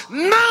gospel.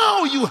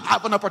 Now you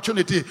have an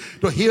opportunity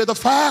to hear the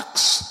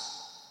facts,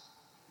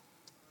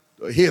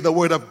 to hear the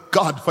word of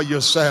God for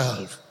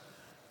yourself.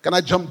 Can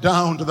I jump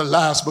down to the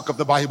last book of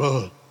the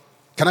Bible?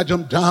 Can I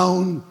jump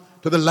down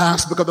to the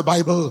last book of the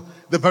Bible?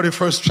 The very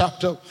first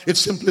chapter. It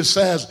simply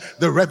says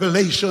the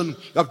revelation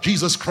of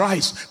Jesus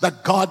Christ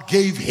that God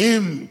gave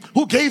him.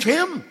 Who gave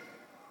him?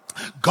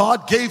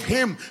 God gave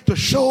him to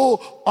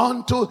show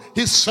unto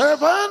his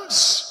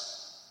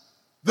servants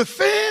the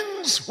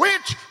things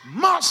which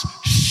must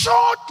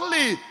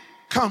shortly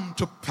come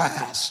to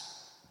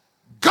pass.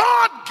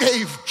 God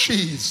gave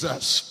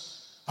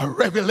Jesus a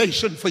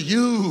revelation for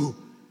you.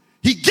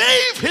 He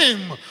gave him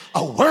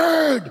a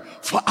word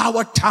for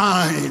our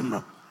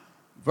time.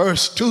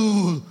 Verse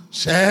 2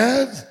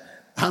 says,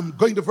 I'm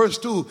going to verse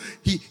 2.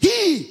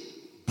 He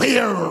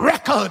bear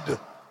record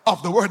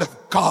of the word of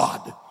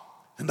God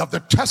and of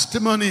the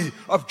testimony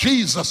of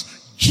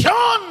Jesus.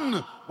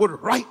 John would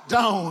write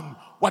down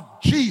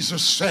what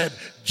Jesus said.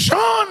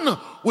 John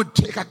would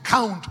take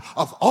account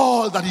of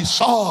all that he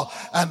saw.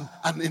 And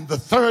in the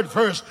third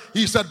verse,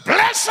 he said,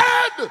 blessed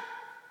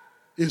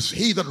is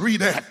he that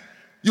readeth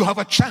You have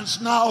a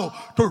chance now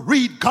to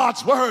read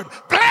God's word.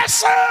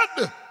 Blessed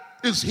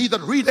is he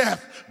that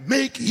readeth.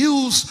 Make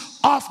use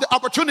of the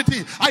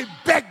opportunity. I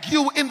beg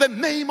you in the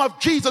name of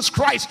Jesus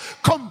Christ,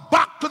 come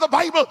back to the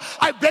Bible.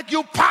 I beg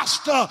you,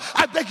 pastor,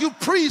 I beg you,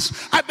 priest,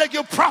 I beg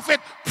you, prophet,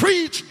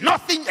 preach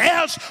nothing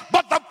else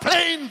but the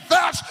plain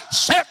thus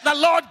saith the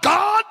Lord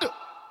God.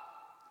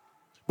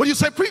 But you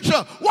say,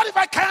 preacher, what if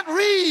I can't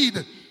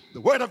read?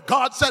 The word of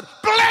God said,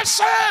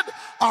 blessed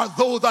are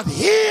those that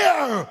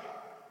hear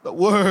the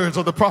words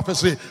of the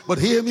prophecy. But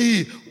hear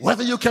me,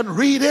 whether you can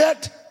read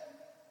it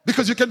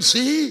because you can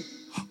see,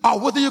 or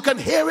whether you can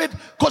hear it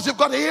because you've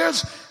got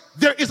ears,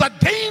 there is a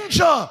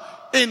danger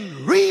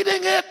in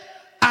reading it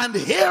and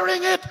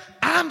hearing it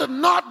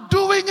and not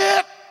doing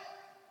it.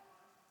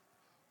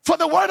 For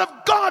the word of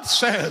God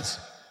says,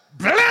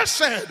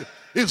 blessed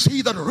is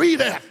he that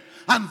readeth,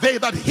 and they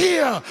that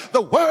hear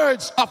the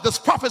words of this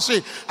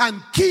prophecy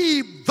and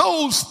keep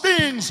those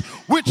things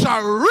which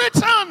are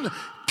written.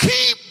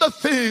 Keep the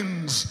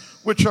things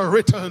which are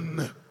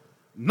written,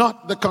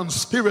 not the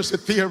conspiracy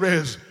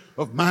theories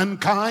of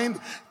mankind.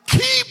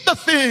 Keep the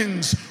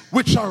things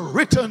which are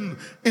written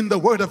in the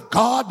word of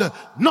God,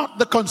 not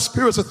the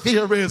conspiracy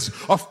theories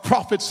of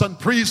prophets and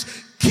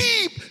priests.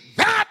 Keep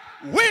that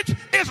which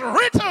is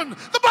written.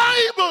 The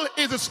Bible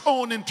is its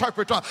own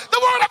interpreter.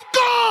 The word of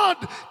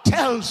God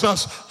tells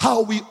us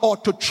how we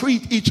ought to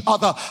treat each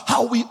other,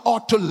 how we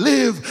ought to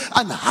live,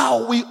 and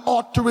how we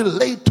ought to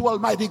relate to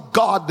Almighty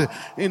God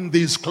in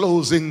these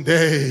closing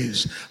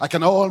days. I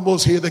can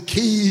almost hear the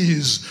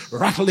keys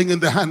rattling in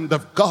the hand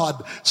of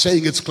God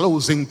saying it's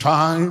closing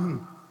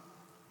time.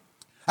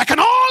 I can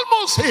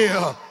almost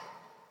hear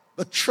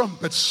the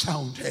trumpet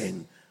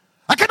sounding.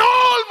 I can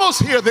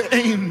almost hear the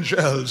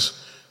angels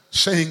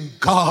saying,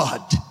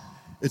 God,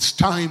 it's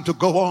time to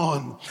go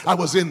on. I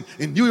was in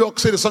New York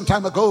City some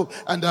time ago,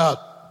 and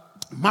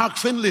Mark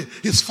Finley,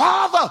 his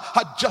father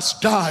had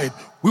just died.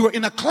 We were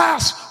in a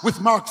class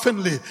with Mark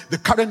Finley, the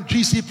current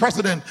GC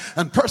president,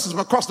 and persons from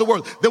across the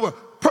world. There were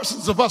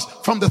persons of us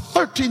from the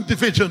 13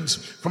 divisions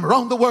from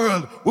around the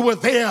world. We were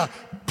there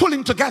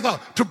pulling together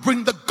to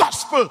bring the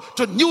gospel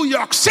to New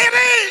York City.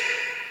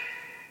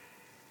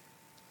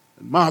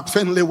 And Mark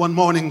Finley one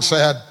morning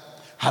said,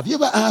 have you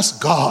ever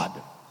asked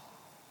God,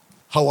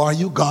 how are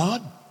you,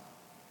 God?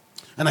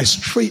 And I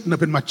straightened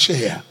up in my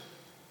chair.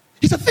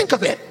 He said, think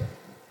of it.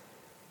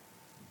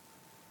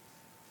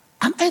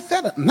 And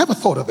I never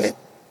thought of it.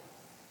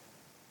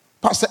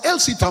 Pastor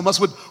L.C. Thomas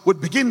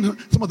would begin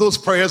some of those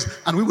prayers,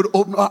 and we would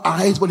open our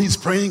eyes when he's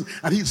praying,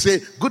 and he'd say,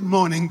 good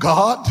morning,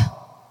 God.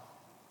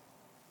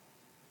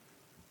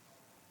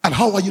 And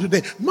how are you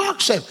today?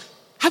 Mark said,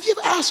 have you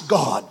ever asked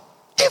God?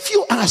 If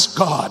you ask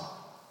God,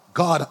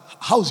 God,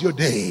 how's your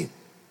day?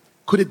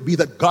 Could it be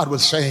that God would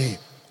say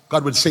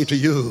to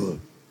you,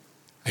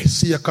 I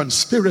see a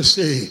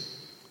conspiracy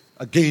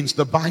against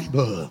the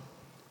Bible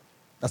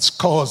that's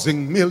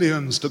causing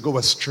millions to go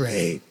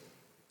astray.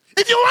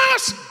 If you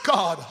ask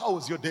God,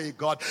 how's your day,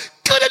 God?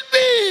 Could it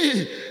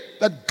be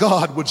that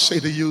God would say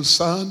to you,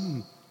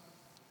 son,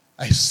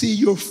 I see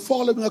you're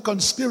following a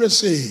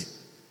conspiracy.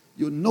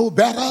 You know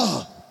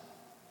better,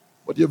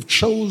 but you've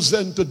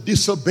chosen to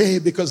disobey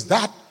because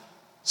that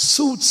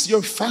suits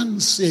your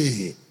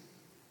fancy.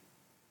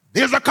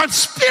 There's a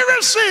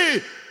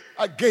conspiracy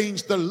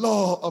against the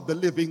law of the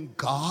living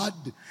God.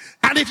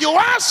 And if you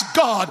ask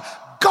God,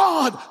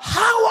 God,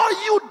 how are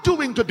you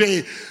doing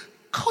today?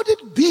 Could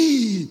it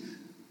be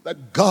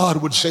that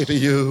God would say to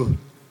you,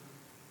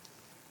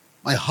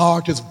 my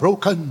heart is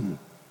broken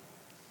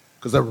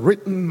because I've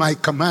written my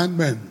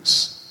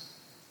commandments,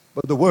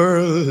 but the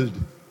world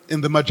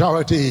in the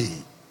majority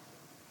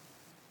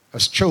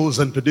has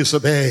chosen to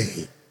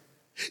disobey.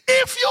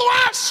 If you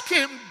ask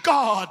him,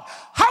 God,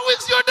 how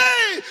is your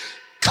day?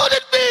 Could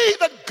it be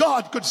that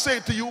God could say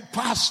to you,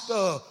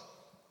 pastor?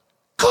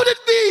 Could it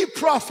be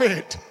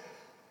prophet?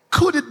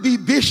 Could it be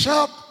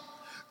bishop?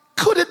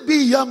 Could it be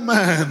young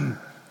man?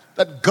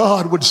 That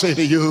God would say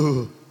to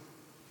you,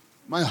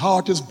 my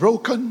heart is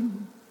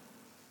broken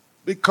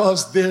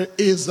because there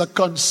is a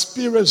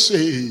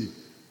conspiracy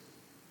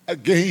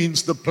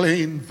against the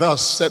plain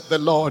thus said the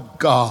Lord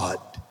God.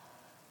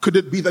 Could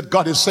it be that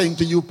God is saying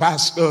to you,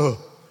 pastor,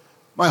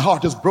 my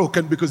heart is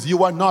broken because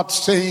you are not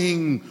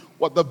saying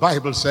what the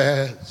Bible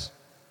says?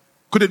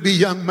 Could it be,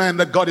 young man,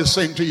 that God is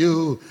saying to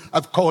you,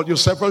 I've called you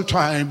several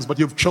times, but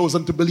you've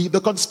chosen to believe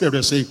the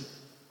conspiracy?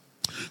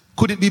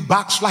 Could it be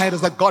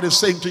backsliders that God is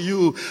saying to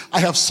you, I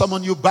have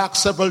summoned you back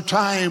several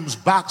times,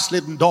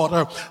 backslidden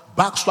daughter,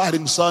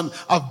 backsliding son,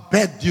 I've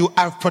begged you,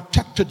 I've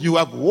protected you,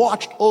 I've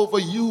watched over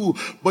you,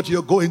 but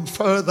you're going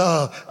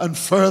further and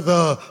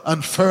further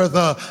and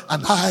further,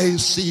 and I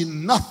see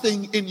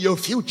nothing in your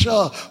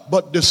future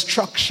but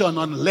destruction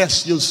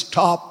unless you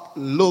stop,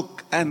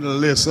 look,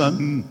 and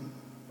listen.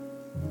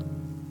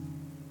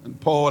 And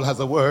Paul has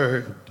a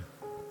word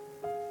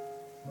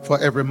for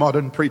every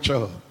modern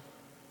preacher,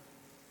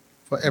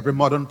 for every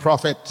modern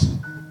prophet,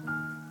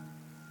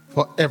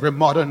 for every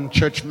modern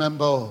church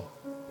member,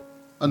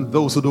 and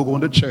those who don't go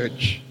into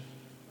church.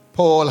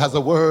 Paul has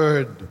a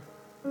word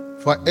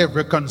for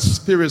every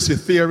conspiracy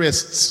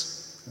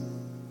theorists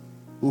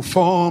who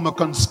form a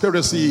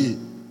conspiracy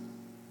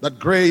that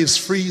grace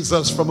frees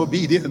us from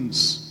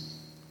obedience,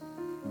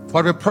 for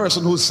every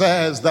person who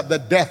says that the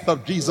death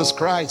of Jesus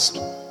Christ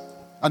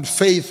and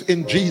faith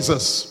in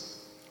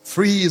Jesus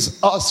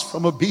frees us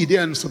from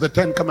obedience to the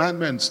Ten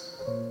Commandments.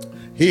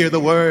 Hear the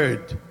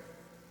word.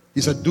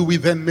 He said, do we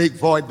then make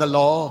void the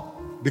law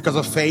because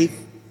of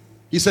faith?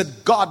 He said,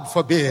 God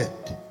forbid.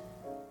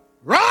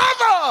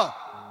 Rather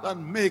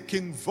than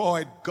making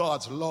void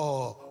God's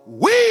law,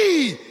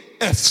 we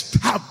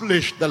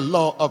establish the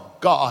law of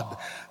God.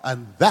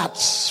 And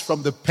that's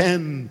from the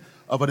pen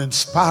of an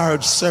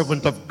inspired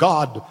servant of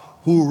God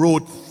who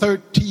wrote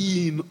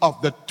 13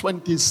 of the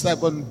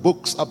 27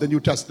 books of the New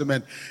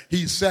Testament.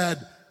 He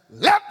said,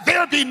 let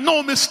there be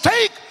no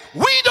mistake.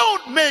 We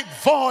don't make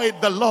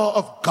void the law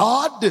of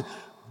God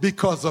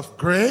because of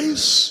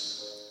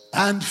grace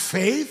and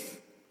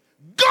faith.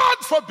 God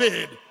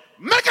forbid.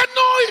 Make a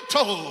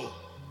noito.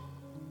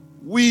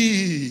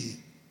 We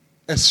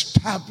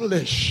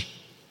establish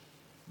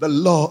the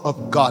law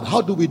of God.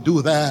 How do we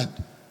do that?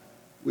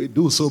 We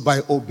do so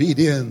by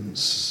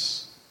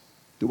obedience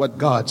to what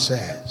God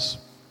says.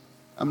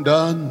 I'm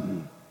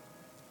done.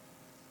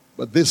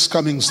 But this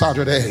coming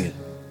Saturday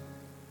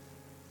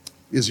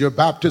is your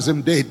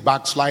baptism date,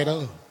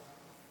 backslider.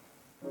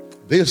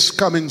 This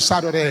coming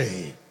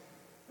Saturday,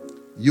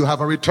 you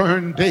have a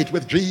return date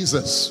with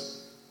Jesus.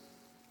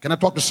 Can I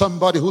talk to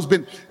somebody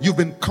you've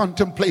been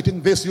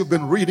contemplating this, you've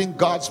been reading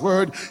God's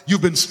word,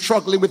 you've been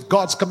struggling with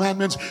God's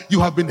commandments,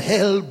 you have been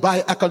held by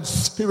a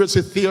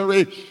conspiracy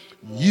theory.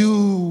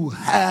 You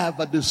have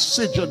a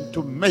decision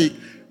to make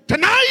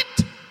tonight.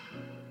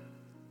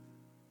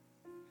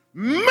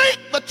 Make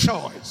the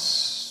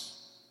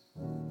choice.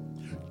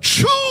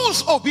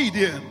 Choose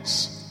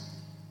obedience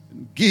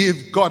and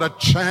give God a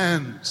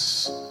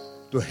chance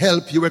to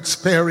help you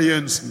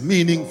experience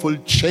meaningful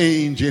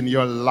change in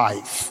your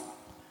life.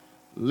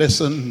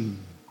 Listen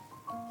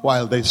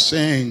while they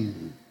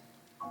sing.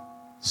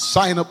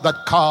 Sign up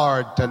that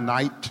card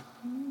tonight.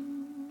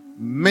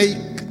 Make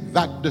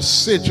that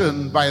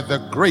decision by the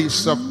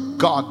grace of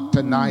God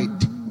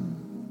tonight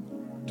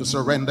to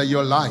surrender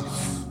your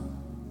life.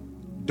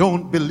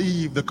 Don't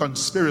believe the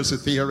conspiracy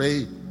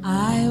theory.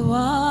 I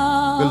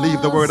was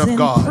Believe the word of in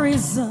God.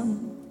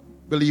 prison,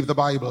 Believe the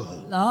Bible.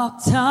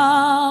 locked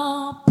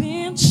up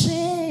in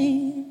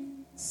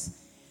chains.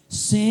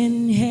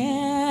 Sin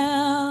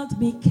held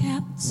me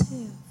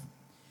captive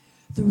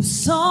through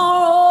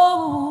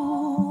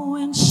sorrow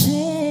and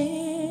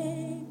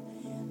shame.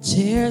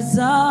 Tears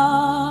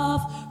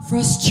of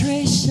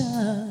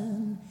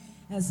frustration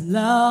as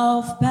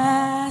love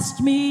passed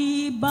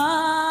me by,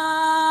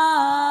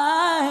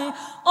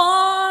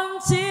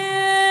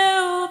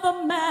 until the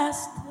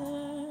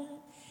Master,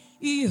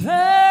 he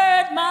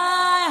heard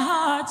my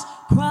heart's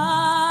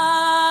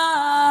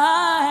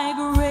cry.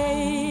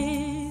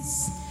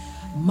 Grace,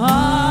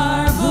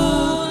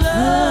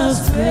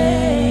 marvelous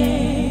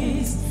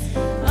grace,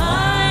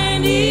 I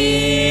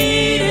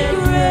needed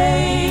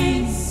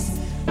grace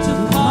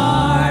to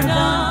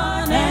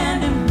pardon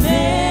and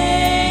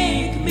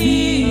make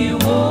me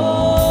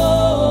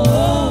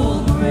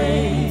whole.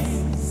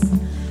 Grace,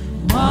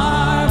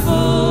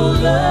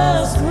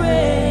 marvelous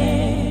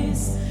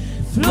grace,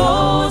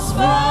 flows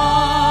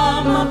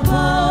from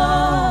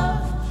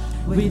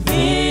above with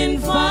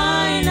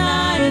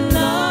infinite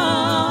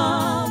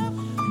love.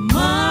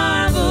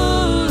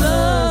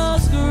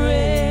 Marvelous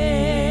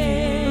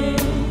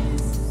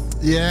grace.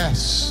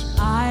 Yes.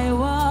 I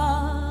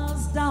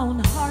was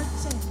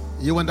downhearted,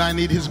 You and I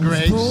need His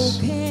grace.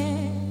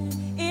 broken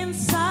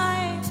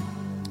inside.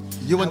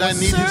 You and I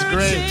need His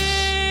grace.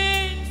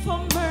 Searching for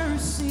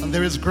mercy, And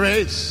there is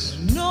grace.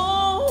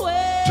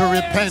 nowhere to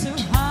repent.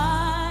 to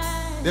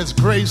hide. There's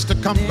grace to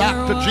come back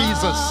to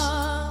Jesus.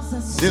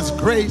 There's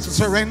grace to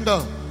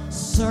surrender.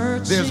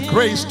 There's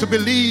grace to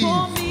believe.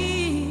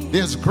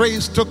 There's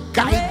grace to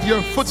guide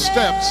your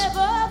footsteps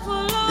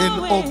in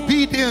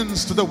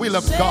obedience to the will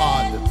of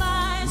God.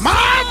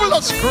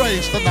 Marvelous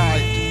grace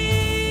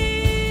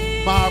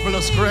tonight.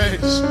 Marvelous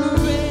grace.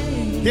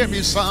 Hear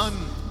me, son.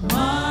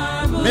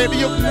 Maybe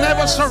you've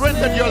never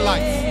surrendered your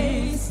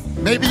life.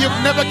 Maybe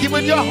you've never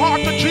given your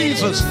heart to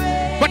Jesus.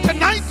 But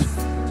tonight,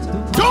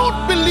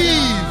 don't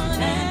believe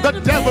the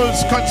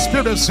devil's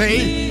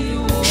conspiracy.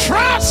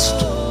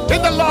 Trust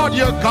in the Lord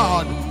your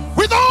God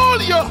with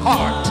all your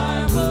heart.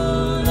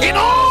 In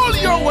all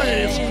your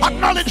ways,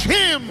 acknowledge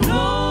Him.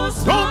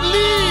 Don't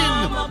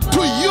lean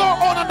to your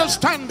own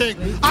understanding.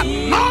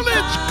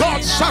 Acknowledge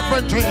God's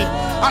sovereignty.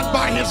 And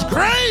by His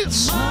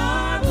grace,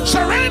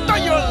 surrender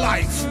your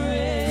life.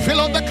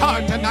 Fill out the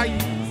card tonight.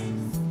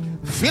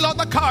 Fill out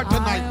the card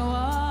tonight.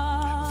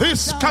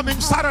 This coming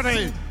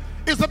Saturday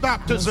is the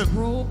baptism.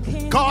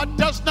 God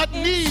does not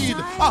need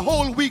a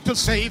whole week to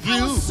save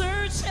you.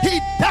 He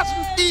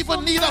doesn't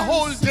even need a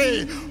whole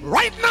day.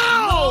 Right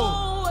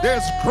now,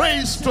 there's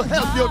grace to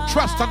help you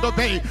trust and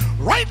obey.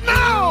 Right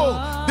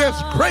now, there's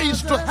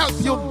grace to help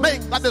you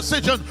make that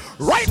decision.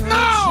 Right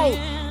now,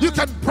 you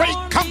can break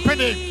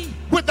company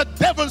with the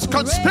devil's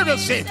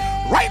conspiracy.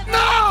 Right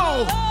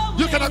now,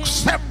 you can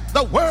accept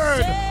the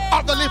word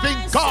of the living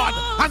God.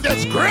 And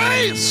there's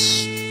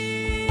grace.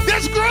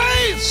 There's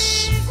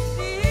grace.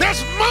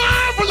 There's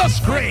marvelous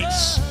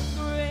grace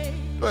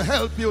to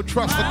help you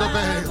trust and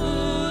obey.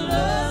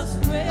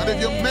 And if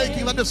you're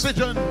making a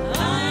decision,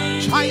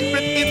 type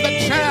it in the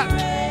chat.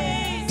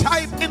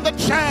 Type in the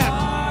chat,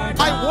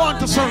 I want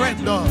to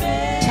surrender.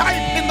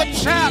 Type in the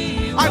chat,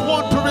 I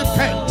want to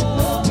repent.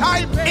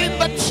 Type in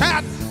the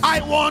chat, I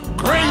want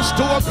grace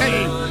to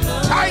obey.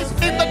 Type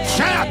in the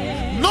chat,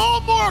 no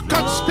more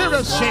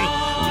conspiracy.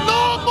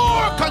 No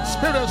more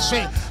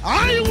conspiracy.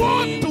 I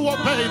want to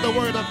obey the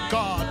word of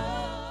God.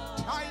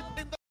 Type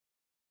in the...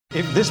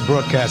 If this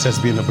broadcast has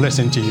been a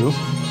blessing to you,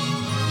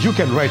 you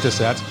can write us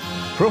at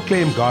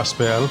Proclaim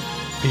Gospel,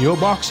 P.O.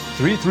 Box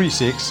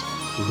 336,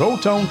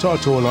 Lowtown,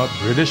 Tortola,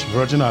 British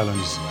Virgin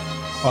Islands.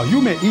 Or you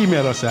may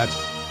email us at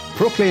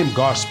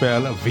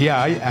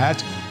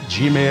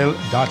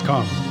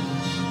proclaimgospelvi@gmail.com.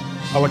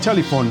 Our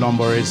telephone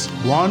number is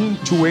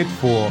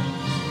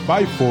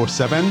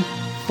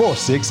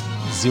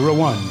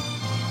 1-284-547-4601.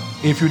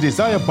 If you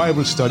desire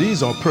Bible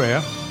studies or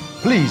prayer,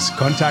 please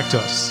contact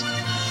us.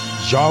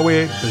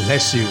 Yahweh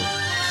bless you.